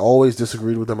 and I always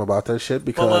disagreed with them about that shit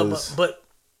because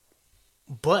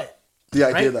But the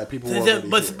idea right? that people were already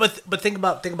here. but think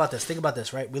about this. Think about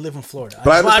this, right? We live in Florida.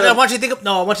 But I I understand- want you to think.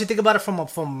 I want you to think about it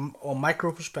from a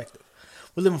micro perspective.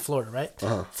 We live in Florida, right?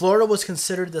 Florida was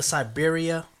considered the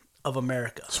Siberia of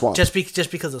America. Swamp. Just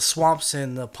because of swamps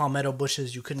and the palmetto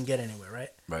bushes, you couldn't get anywhere, right?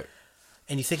 Right.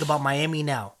 And you think about Miami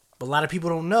now, but a lot of people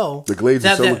don't know The Glades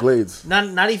is still the Glades.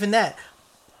 Not even that.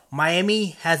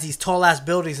 Miami has these tall ass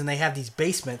buildings and they have these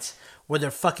basements where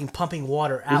they're fucking pumping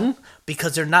water out Mm-hmm.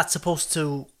 because they're not supposed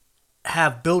to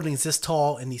have buildings this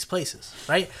tall in these places,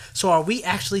 right? So are we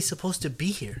actually supposed to be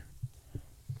here?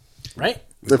 Right?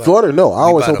 In Florida, no. I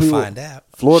always about told to people find out.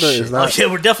 Florida is Oh not. yeah,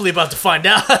 we're definitely about to find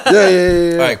out.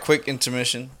 Yeah. All right, quick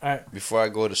intermission. All right. Before I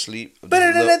go to sleep. All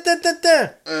right.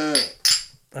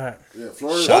 Yeah,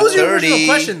 Florida. Shut What was your 30. original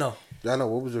question though? Yeah, I know.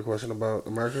 What was your question about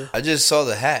America? I just saw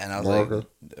the hat and I was America.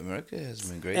 like, America has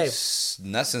been great. Hey.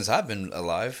 Not since I've been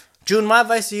alive. June, my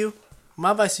advice to you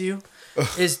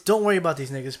is don't worry about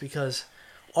these niggas because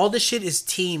all this shit is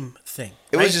team thing.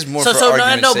 It was right? just more for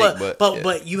argument's sake, but yeah.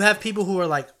 but you have people who are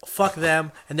like fuck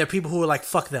them, and there are people who are like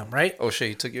fuck them, right? Oh shit,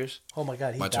 he took yours? Oh my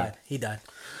god, he My died. turn. He died.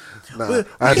 Nah,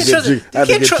 I had to get jiggy. I had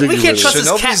to get we jiggy can't with trust it. this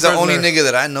Shinobi's cat the only burglar. nigga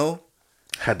that I know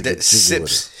Had to get that jiggy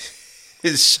with it. sips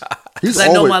his shot. He's 'Cause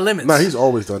I know always- my limits. Nah, he's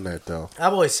always done that though.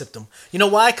 I've always sipped them. You know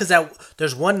why? Because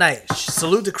there's one night.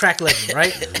 Salute the crack legend,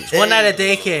 right? One night at the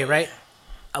AKA, right?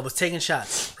 I was taking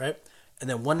shots, right? And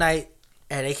then one night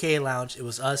at AKA Lounge, it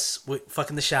was us with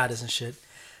fucking the shotters and shit.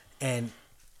 And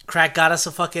crack got us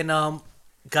a fucking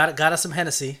got us some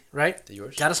Hennessy, right?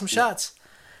 Yours? Got us some shots.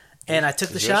 And I took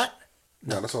the yours? shot.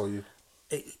 Nah, that's all you.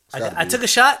 I be took a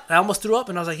shot. And I almost threw up,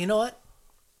 and I was like, you know what?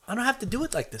 I don't have to do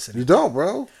it like this anymore. You don't,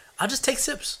 bro. I'll just take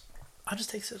sips.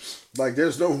 Like,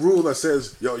 there's no rule that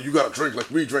says, "Yo, you gotta drink like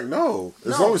we drink." No,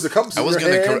 as No. long as the cup's I in was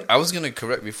your hand. I was gonna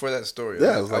correct before that story. Yeah,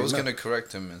 I I was, was like, no. gonna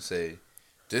correct him and say,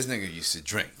 "This nigga used to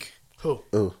drink." Who?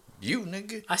 Ooh. You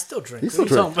nigga. I still drink. He What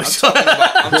still are you drink. talking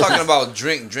about? I'm talking about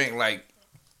drink like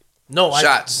No,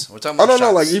 shots. We're talking Oh about no,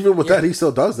 no, like shots. even with that, he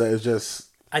still does that. It's just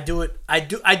I do it. I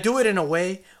do it in a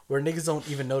way where niggas don't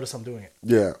even notice I'm doing it.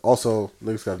 yeah. Also,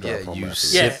 niggas got to Yeah, drive home you after.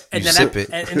 sip. Yeah, and You then sip it.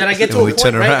 and then I get to And a we point.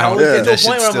 turn Right? I around. always Yeah. get to a That point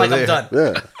where shit's I'm like, still I'm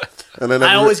there. done. Yeah, and then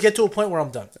I always get to a point where I'm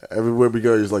done. everywhere we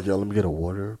go, he's like, "Yo, let me get a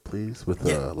water, please, with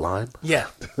Yeah. lime, Yeah,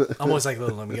 I'm always like,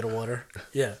 let me get a water.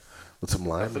 Yeah, with some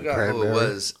lime I and forgot who cranberry." it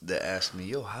was that asked me,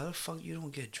 "Yo, how the fuck you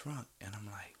don't get drunk?" And I'm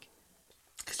like,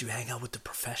 because you hang out with the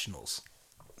professionals.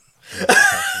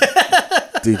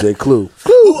 DJ Clue.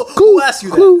 Who asked you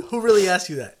that? Who really asked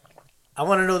you that? I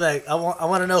want to know that. I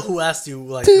want to know who asked you.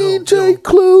 Like, DJ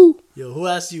Clue, yo, who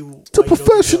asked you? the why you don't get drunk?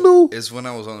 professional. it's when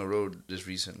I was on the road just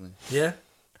recently. Yeah.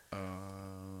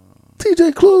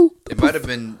 DJ Clue, It might have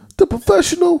been. the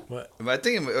professional. What? I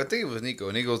think it was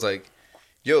Nico. Nico's like,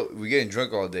 "Yo, we getting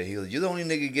drunk all day." He goes, "You're the only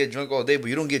nigga get drunk all day, but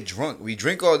you don't get drunk. We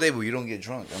drink all day, but you don't get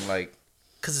drunk." I'm like,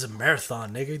 Because it's a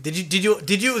marathon, nigga.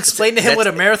 Did you explain to him what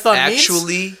a marathon means?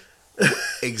 actually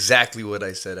exactly what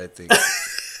I said. I think.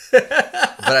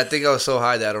 But I think I was so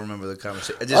high that I don't remember the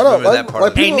conversation. I just I know, remember like- that part.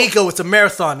 like of it. Hey Nico, it's a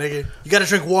marathon, nigga. You gotta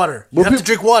drink water. You have to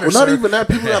drink water, Well, sir. not even that.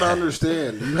 People gotta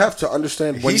understand. You have to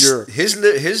understand when you're.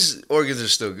 His organs are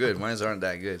still good. Mine's aren't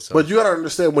that good. So But you gotta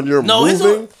understand when you're No, he's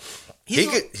moving.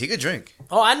 he could drink.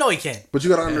 Oh, I know he can. But you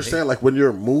gotta understand, like when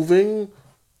you're moving,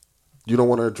 you don't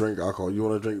want to drink alcohol. You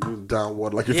want to drink down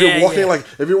water. Like if Yeah, you're walking, yeah. like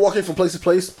if you're walking from place to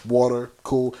place, water,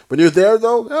 cool. When you're there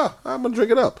though, yeah, I'm gonna drink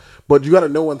it up. But you gotta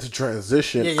know when to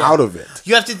transition Yeah, yeah. out of it.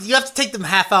 You have to take them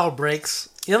half-hour breaks.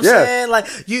 You know what I'm Yeah. saying? Like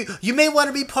you may want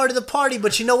to be part of the party,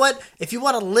 but you know what? If you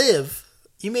want to live,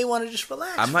 you may want to just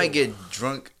relax. I for a might while. get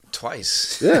drunk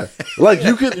twice. Yeah, like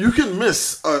you can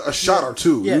miss a shot or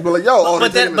two. Yeah. You be like, yo, oh,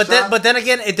 but then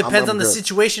again, it depends I'm on the good.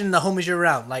 situation and the homies you're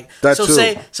around. Like, That so too.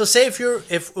 say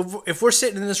if we're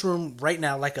sitting in this room right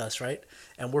now, like us, right,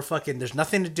 and we're fucking, there's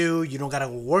nothing to do. You don't gotta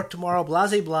work tomorrow, blah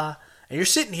blah blah, and you're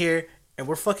sitting here and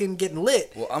we're fucking getting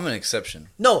lit. Well, I'm an exception.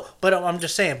 No, but I'm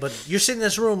just saying. But you're sitting in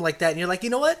this room like that, and you're like, you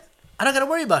know what? I don't gotta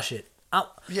worry about shit. I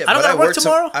don't gotta work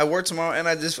tomorrow. I work tomorrow, and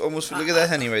I just almost look at that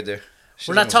Henny right there.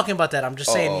 We're not talking about that. I'm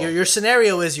just saying Oh. your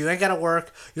scenario is you ain't gotta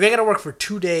work. You ain't gotta work for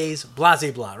 2 days. Blah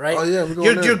blah. Right? Oh, yeah, we're going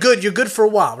you're in. you're good. You're good for a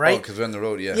while, right? because we're on the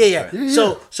road. Yeah. Yeah. that's right.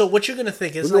 Yeah. So what you're gonna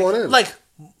think is We're going in. like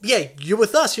yeah, you're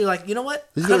with us. You're like, you know what?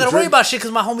 He's I'm not gonna gonna worry drink. about shit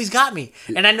because my homies got me,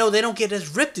 and I know they don't get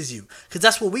as ripped as you because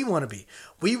that's what we want to be.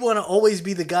 We want to always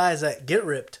be the guys that get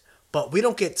ripped, but we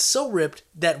don't get so ripped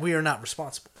that we are not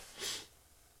responsible.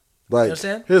 Like, You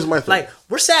understand? here's my thing. Like,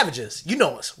 we're savages. You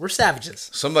know us. We're savages.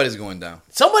 Somebody's going down.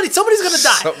 Somebody's gonna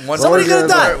die. One- Somebody's gonna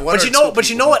die. one But or you know, two but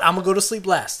you know what? I'm gonna go to sleep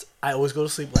last. I always go to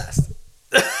sleep last.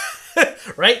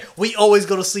 Right? We always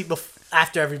go to sleep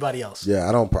after everybody else.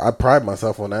 Yeah, I pride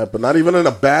myself on that, but not even in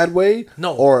a bad way.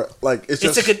 No. Or like it's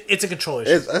just It's a control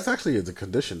issue. it's actually a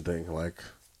condition thing. Like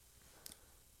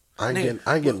I Nigga,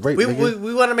 ain't getting raped. we nigga.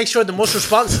 we want to make sure the most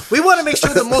responsible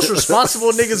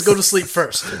niggas go to sleep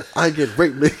first. I ain't getting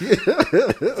raped,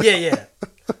 nigga. Yeah.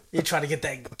 You trying to get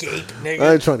that gate, nigga.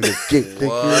 I ain't trying to get gay.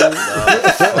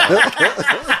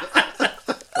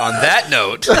 On that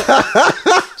note,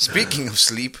 speaking of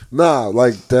sleep, Nah,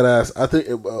 like dead ass. I think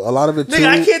a lot of it too. Nigga,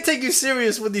 I can't take you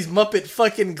serious with these Muppet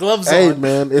fucking gloves Hey on.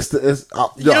 man, it's You know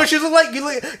what you look like? You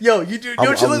know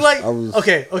what you look like?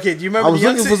 Okay. Do you remember I was the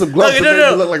looking youngsters? for some gloves to make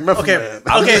me look like Method Okay,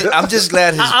 Man. okay. I'm just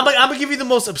glad his I'm gonna give you the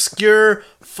most obscure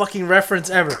fucking reference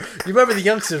ever. You remember the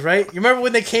youngsters, right? You remember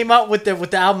when they came out with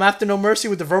the album After No Mercy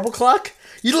with the verbal clock?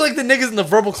 You look like the niggas in the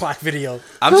verbal clock video.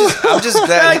 I'm just I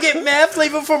glad. get mad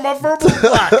flavor for my verbal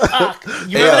clock.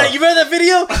 You remember that? You remember that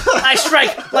video? I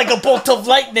strike like a bolt of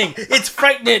lightning. It's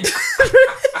frightening.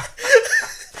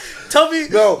 Tell me,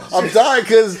 No, I'm dying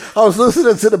because I was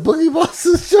listening to the Boogie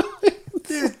Bosses show.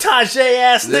 dude, Tajay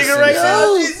ass Listen, nigga right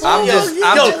now. I'm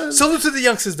just- Salute to the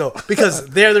youngsters though, because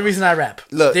they're the reason I rap.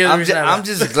 Look, They're the I'm reason I I'm rap.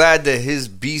 just glad that his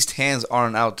beast hands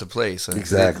aren't out to play. So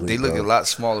Exactly, they look bro. a lot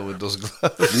smaller with those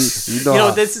gloves. You You know, know,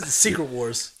 how, this is Secret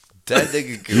Wars. That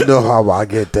nigga. you know how I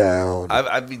get down.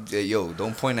 I be yo.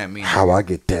 Don't point at me. How I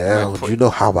get down. Might You know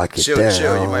how I get chill, down.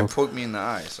 chill. You might poke me in the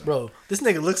eye. So. Bro, this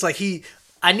nigga looks like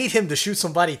I need him to shoot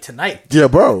somebody tonight. Yeah,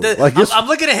 bro. Like I'm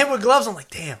looking at him with gloves. I'm like,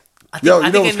 damn. I think, yo, I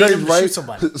you know think what's I need crazy, him to right? shoot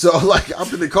somebody. So like,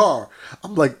 I'm in the car.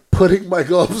 I'm like putting my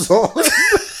gloves on.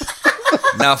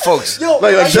 Now, folks, Yo,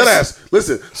 like are you- dead ass.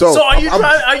 Listen. So So are you I'm,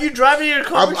 are you driving your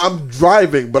car? I'm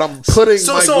driving, but I'm putting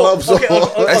So- my so, gloves okay, on.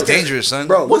 okay, that's okay. dangerous, son.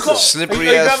 Bro, What car? Slippery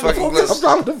Are you ass driving the fucking Focus? I'm gloves.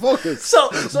 driving the Focus.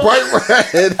 So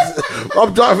Bright red.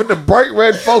 I'm driving the bright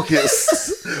red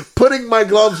Focus, putting my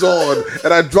gloves on,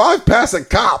 and I drive past a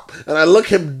cop, and I look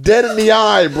him dead in the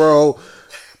eye, bro.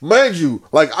 Mind you,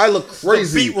 like I look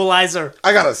crazy. Beatwalizer.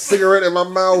 I got a cigarette in my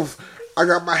mouth. I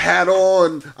got my hat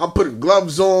on. I'm putting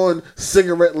gloves on,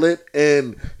 cigarette lit,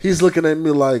 and he's looking at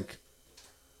me like,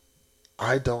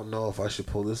 I don't know if I should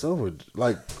pull this over.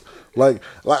 Like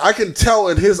I can tell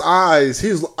in his eyes.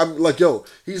 I'm like, yo,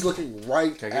 he's looking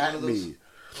right Can I get one at of those? me,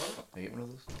 Can I get one of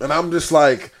those? and I'm just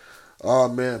like, oh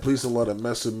man, please don't let it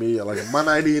mess with me. Like my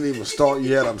night didn't even start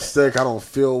yet. I'm sick. I don't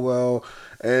feel well,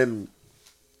 and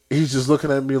he's just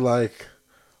looking at me like,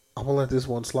 I'm gonna let this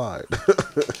one slide.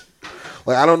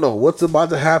 Like I don't know what's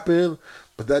about to happen,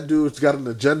 but that dude's got an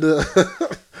agenda,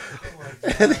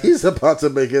 and he's about to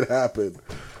make it happen.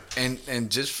 And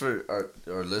just for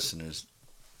our listeners,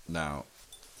 now,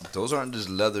 those aren't just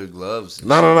leather gloves.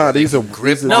 No. These are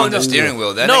Grip these are- on the steering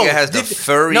wheel. That nigga has the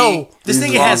furry. No, this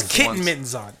nigga long has kitten ones.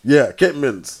 mittens on. Yeah,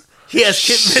 Kitmans. He has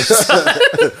kitten mittens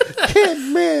on.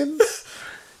 Kitmans.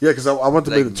 Yeah, because I went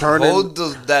to make the turn in. Hold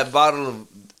that bottle of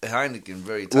Heineken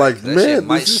very tight. Like that man, shit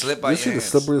might this is- slip out this your shit hands. is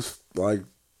slippery as like.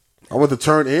 I went to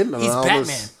turn in. And He's I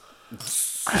Batman.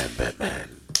 was, I am Batman.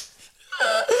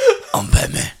 I'm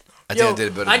Batman. I think Yo, I did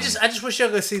it better. I than just wish y'all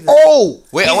could see this. Oh,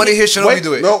 Wait, I want to hear Shinobi wait,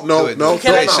 do it. No, Do it, do it.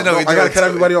 Can I- Shinobi, no. do I gotta it, cut do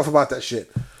everybody it. off about that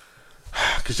shit.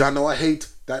 Cause y'all know I hate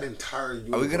that entire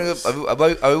universe. Are we gonna about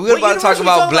What to universe talk we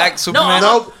about talking Black about? Superman?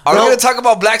 No, Nope, Are we nope. gonna talk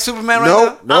about Black Superman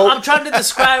right now? I'm trying to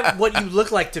describe what you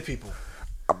look like to people.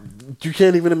 You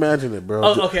can't even imagine it, bro.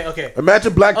 Oh, okay.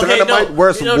 Imagine Black Okay, Dynamite no,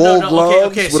 wear some no, wool no, gloves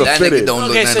okay, with so a That fitted. nigga don't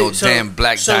look Okay, like so- no so- damn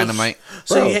Black so- Dynamite.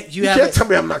 So Bro, you have can't tell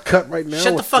me I'm not cut right now.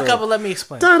 shut the with fuck up and let me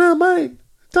explain. Dynamite.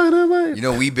 You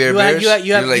know, we bear You bears. have,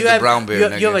 You're like the brown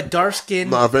bear. You have a nigga. dark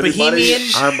skinned Nah, if anybody,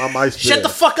 Bohemian. I'm Ice Bear. Shut the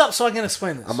fuck up so I can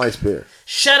explain this. I'm Ice Bear.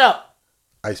 Shut up.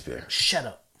 Ice Bear. Shut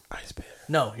up. Ice Bear.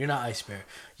 No, you're not Ice Bear.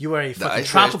 You are a Ice fucking Bear is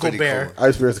tropical pretty bear. cool.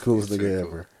 Ice Bear's the coolest Pretty nigga cool.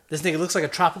 ever. This nigga looks like a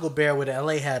tropical bear with an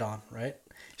LA hat on, right?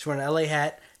 He's wearing an LA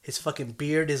hat. His fucking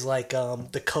beard is like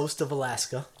the coast of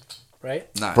Alaska, right?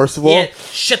 Nah. First of all, Yeah,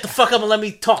 shut the fuck up and let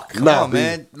me talk. Come nah, on,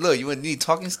 man. Look, you want need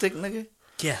talking stick, nigga?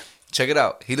 Yeah. Check it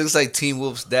out. He looks like Teen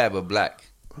Wolf's dad, but black.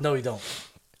 No, you don't.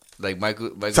 Like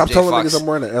Michael Stop J. telling Fox. niggas I'm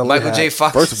wearing an LA Michael hat. J.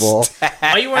 Fox. First of all,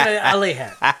 Why are you wearing an LA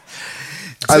hat?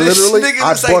 I This literally nigga I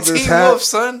looks bought like this Teen hat Wolf,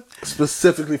 son.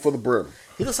 specifically for the brim.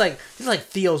 He's like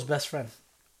Theo's best friend.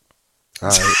 All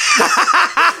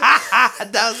right.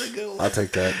 That was a good one. I'll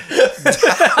take that.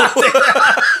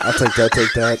 I'll take that.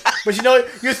 Take that. But you know,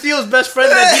 you're Theo's best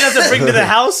friend that he doesn't bring to the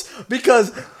house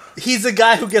because he's the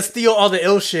guy who gets Theo all the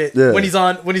ill shit Yeah. when he's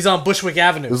on Bushwick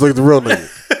Avenue. It's like the real nigga.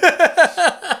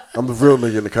 I'm the real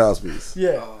nigga in the Cosby's.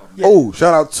 Yeah. Oh,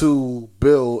 shout out to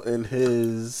Bill in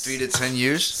his 3 to 10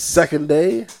 years. second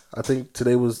day. I think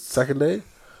today was second day.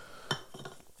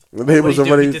 And they What was he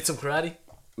did, already he did some karate.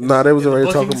 nah. They was in the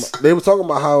already talking. bookings? They was talking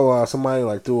about how somebody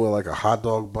like threw like a hot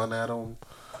dog bun at him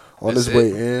on That's his it? way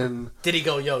in. Did he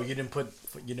go? Yo, you didn't put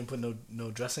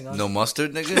no dressing on. No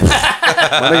mustard, nigga.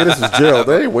 My nigga, this is jail.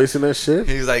 They ain't wasting that shit.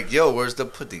 He's like, yo, where's the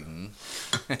pudding?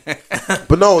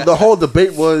 But no, the whole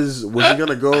debate was he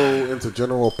gonna go into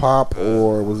General Pop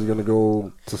or was he gonna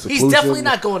go to seclusion? He's definitely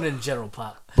not going into General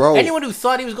Pop. Bro. Anyone who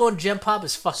thought he was going to Gen Pop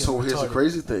is fucking So here's the retarded.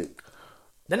 crazy thing.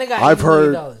 Then they got I've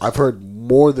 $80 million. heard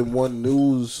more than one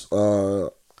news.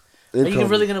 Are you income-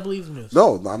 really gonna believe the news?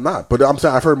 No, I'm not. But I'm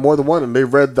saying I've heard more than one, and they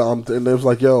read the and it was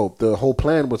like, yo, the whole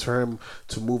plan was for him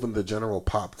to move into General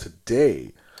Pop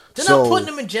today. They're So, not putting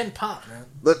him in Gen Pop, man.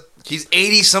 Look, He's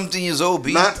 80 something years old,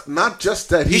 B. not just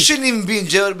that He shouldn't even be in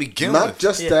jail to begin not with.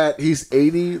 just Yeah. that he's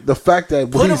 80. The fact that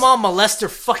Put he's, him on Molester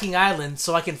fucking Island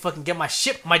so I can fucking get my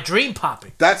dream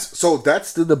popping. that's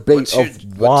the debate What's your-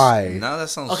 of why. Now that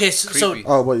sounds Okay, so- creepy.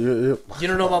 Oh, but You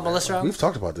don't know about Molester Island? we've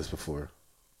talked about this before.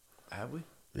 Have we?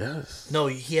 Yes. No,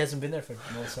 he hasn't been there for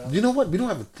Molester Island. You know what? We don't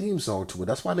have a theme song to it.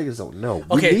 That's why niggas don't know.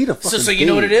 Okay, We need a fucking so you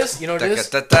know what it theme. is? You know what it is?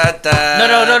 Da-da-da-da.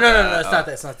 No, it's not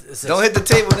that. It's not. It's Don't hit the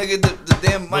table, nigga. The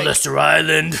damn mic. Molester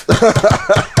Island.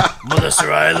 Molester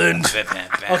Island.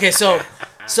 Okay, so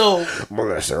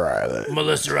Molester Island.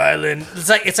 Molester Island.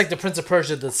 It's like the Prince of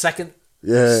Persia, the second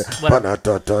Yeah. Whatever.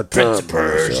 Ba-da-da-da-da, Prince of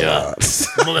Persia,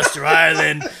 Molester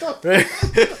Island. Right?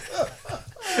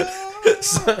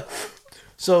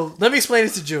 so let me explain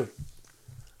it to June.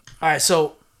 All right,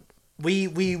 so we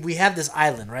have this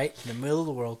island right in the middle of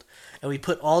the world, and we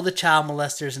put all the child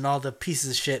molesters and all the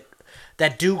pieces of shit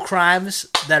that do crimes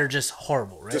that are just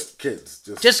horrible, right? Just kids.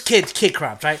 Just kid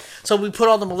crimes, right? So we put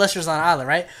all the molesters on an island,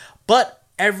 right? But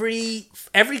every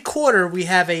quarter we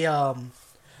have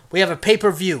a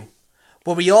pay-per-view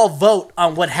where we all vote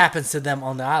on what happens to them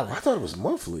on the I island. thought it was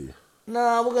monthly.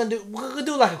 No, we're gonna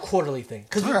do like a quarterly thing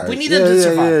because All right. we need them to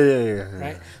survive, Yeah.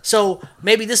 right? So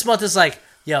maybe this month is like,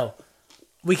 yo,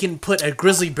 we can put a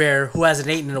grizzly bear who hasn't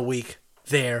eaten in a week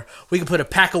there. We can put a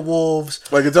pack of wolves.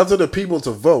 Like, it's up to the people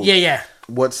to vote. Yeah.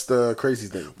 What's the crazy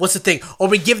thing? What's the thing? Or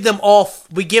we give them all.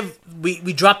 We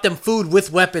drop them food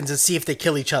with weapons and see if they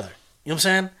kill each other. You know what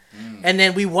I'm saying? And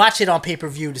then we watch it on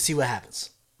pay-per-view to see what happens.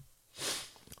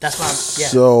 That's why.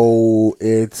 So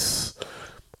it's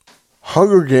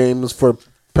Hunger Games for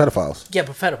pedophiles. Yeah,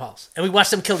 but pedophiles, and we watch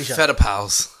them kill each other. Feta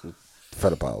pals.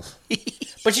 Pedophiles.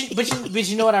 But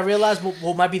you know what I realized?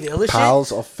 What might be the illest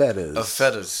Pals or fetas? Of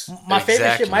feathers. shit? My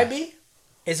favorite shit might be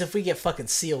is if we get fucking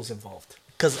seals involved,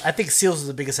 because I think seals are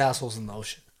the biggest assholes in the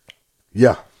ocean.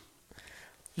 Yeah.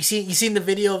 You seen the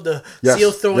video of the Yes,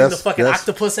 seal throwing yes, the fucking yes.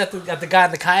 octopus at the guy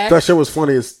in the kayak? That shit was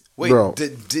funny as Wait, bro.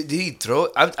 did he throw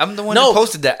it? I'm the one No. that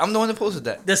posted that. I'm the one that posted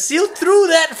that. The seal threw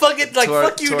that fucking like To our-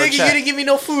 fuck you to our nigga, you chat. didn't give me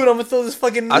no food. I'm gonna throw this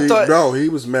fucking. I thought- Bro, he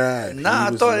was mad. Nah,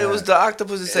 He I thought it mad. was the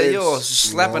octopus that said, yo, It's-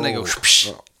 slap a no.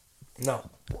 nigga. no.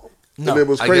 And it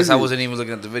was I crazy. guess I wasn't even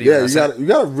looking at the video. Yeah, you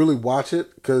gotta really watch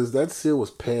it because that seal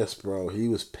was pissed, bro. He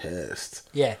was pissed.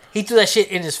 Yeah, he threw that shit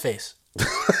in his face.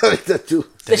 that dude.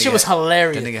 That shit was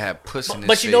hilarious. That nigga had puss in his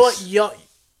But face. you know what,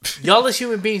 y'all as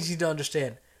human beings need to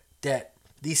understand that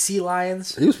these sea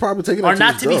lions He was probably taking are it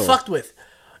not his to be girl. fucked with.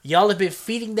 Y'all have been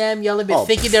feeding them. Y'all have been Oh,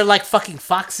 thinking they're like fucking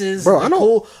foxes. Bro, I They're don't-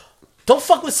 cool. Don't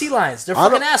fuck with sea lions. They're I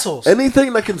don't- fucking assholes.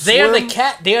 Anything that can They swim. are the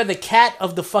cat. They are the cat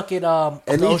of the fucking of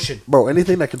the ocean. Bro,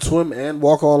 anything that can swim and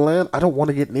walk on land, I don't want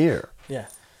to get near. Yeah,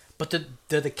 but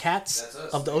they're the cats That's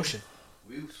us. of the ocean,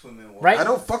 We swim in water. right? I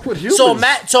don't fuck with humans.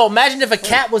 So imagine if a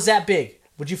cat was that big.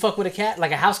 Would you fuck with a cat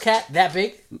like a house cat that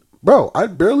big? Bro, I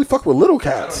barely fuck with little I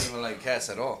don't cats. even like cats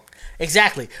at all.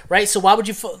 Exactly. Right. So why would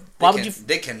you?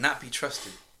 They cannot be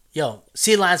trusted. Yo,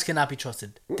 sea lions cannot be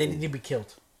trusted. They need to be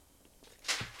killed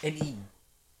and eaten.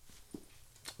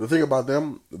 The thing about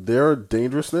them, their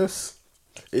dangerousness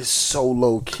is so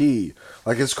low key.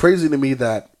 Like, it's crazy to me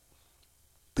that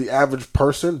the average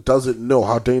person doesn't know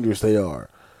how dangerous they are.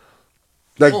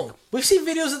 Like, Oh, we've seen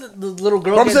videos of the little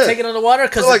girl I'm getting saying, taken underwater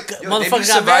because like, Yo, they be motherfucker got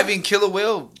surviving surviving. kill a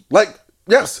whale. like,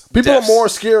 yes, people Deaths. are more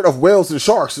scared of whales than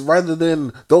sharks rather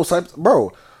than those types.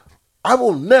 Bro, I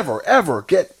will never ever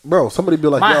get. Bro, somebody be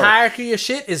like, My yo, hierarchy of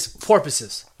shit is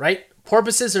porpoises, right?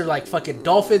 Porpoises are like fucking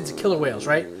dolphins and killer whales,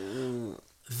 right?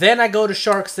 Then I go to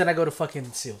sharks. Then I go to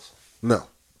fucking seals. no.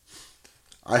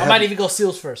 I might even go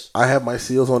seals first. I have my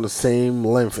seals on the same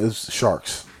length as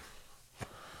sharks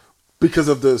because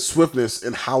of the swiftness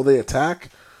and how they attack.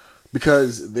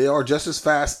 Because they are just as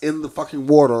fast in the fucking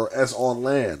water as on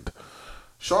land.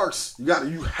 Sharks,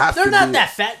 you have to. They're not that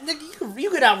fat. You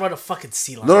could outrun a fucking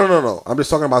sea lion. No. I'm just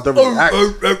talking about them.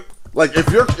 Like if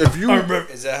you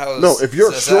Is that how? if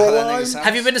you're shoreline,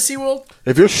 have you been to SeaWorld?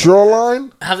 If you're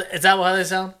shoreline, Is that how they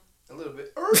sound? A little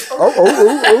bit.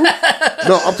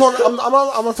 No, I'm talking.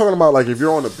 I'm not talking about like if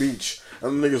you're on the beach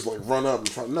and the niggas like run up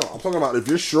and try. No, I'm talking about if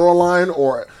you're shoreline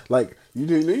or like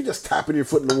you just tapping your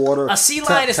foot in the water. A sea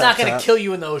lion is not going to kill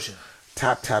you in the ocean.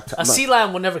 Tap. A sea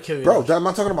lion will never kill you. Bro, I'm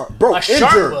not talking about. Bro, a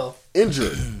shark will.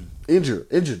 Injured.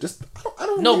 Just I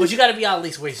don't. No, but you got to be at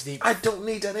least waist deep. I don't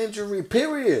need that injury.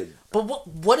 Period. But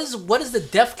what is the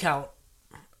death count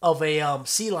of a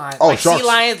sea lion? Oh, like sharks.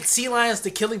 sea lions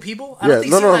to killing people? I don't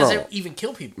think sea lions ever even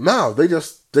kill people. No, they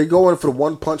go in for the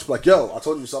one punch. Like, yo, I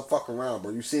told you stop fucking around,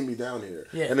 bro. You see me down here,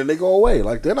 and then they go away.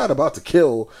 Like they're not about to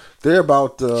kill. They're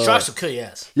about sharks will kill your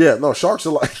ass. Yeah, no, sharks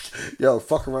are like, yo,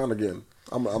 fuck around again.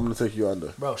 I'm gonna take you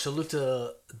under. Bro, salute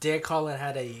to Dan Carlin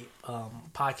had a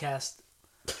podcast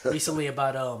recently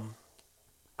about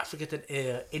I forget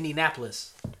the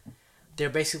Indianapolis. They're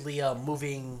basically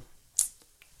moving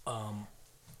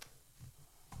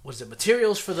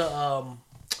materials for the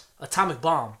atomic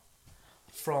bomb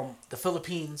from the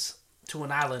Philippines to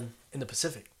an island in the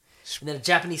Pacific, and then a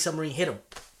Japanese submarine hit them,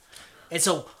 and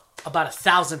so about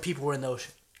 1,000 people were in the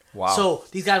ocean. Wow! So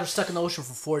these guys were stuck in the ocean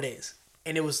for 4 days,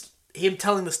 and it was him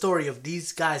telling the story of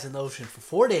these guys in the ocean for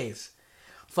 4 days,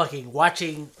 fucking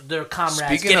watching their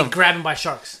comrades grabbed by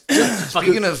sharks.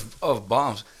 Speaking of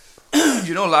bombs,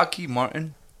 you know Lockheed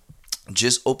Martin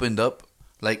just opened up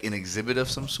like an exhibit of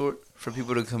some sort for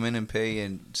people to come in and pay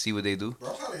and see what they do. Bro,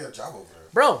 I'm trying to get a job over there.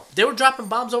 Bro, they were dropping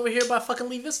bombs over here by fucking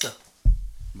Lee Vista.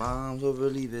 Bombs over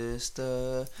Lee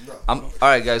Vista. No. All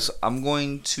right, guys. I'm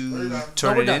going to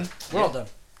turn it in. We're all done.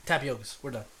 Tapiokas.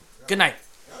 We're done. Good night.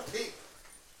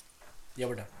 Yeah,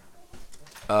 we're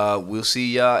done. We'll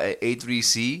see y'all at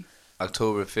A3C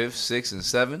October 5th, 6th, and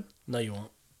 7th. No, you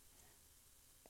won't.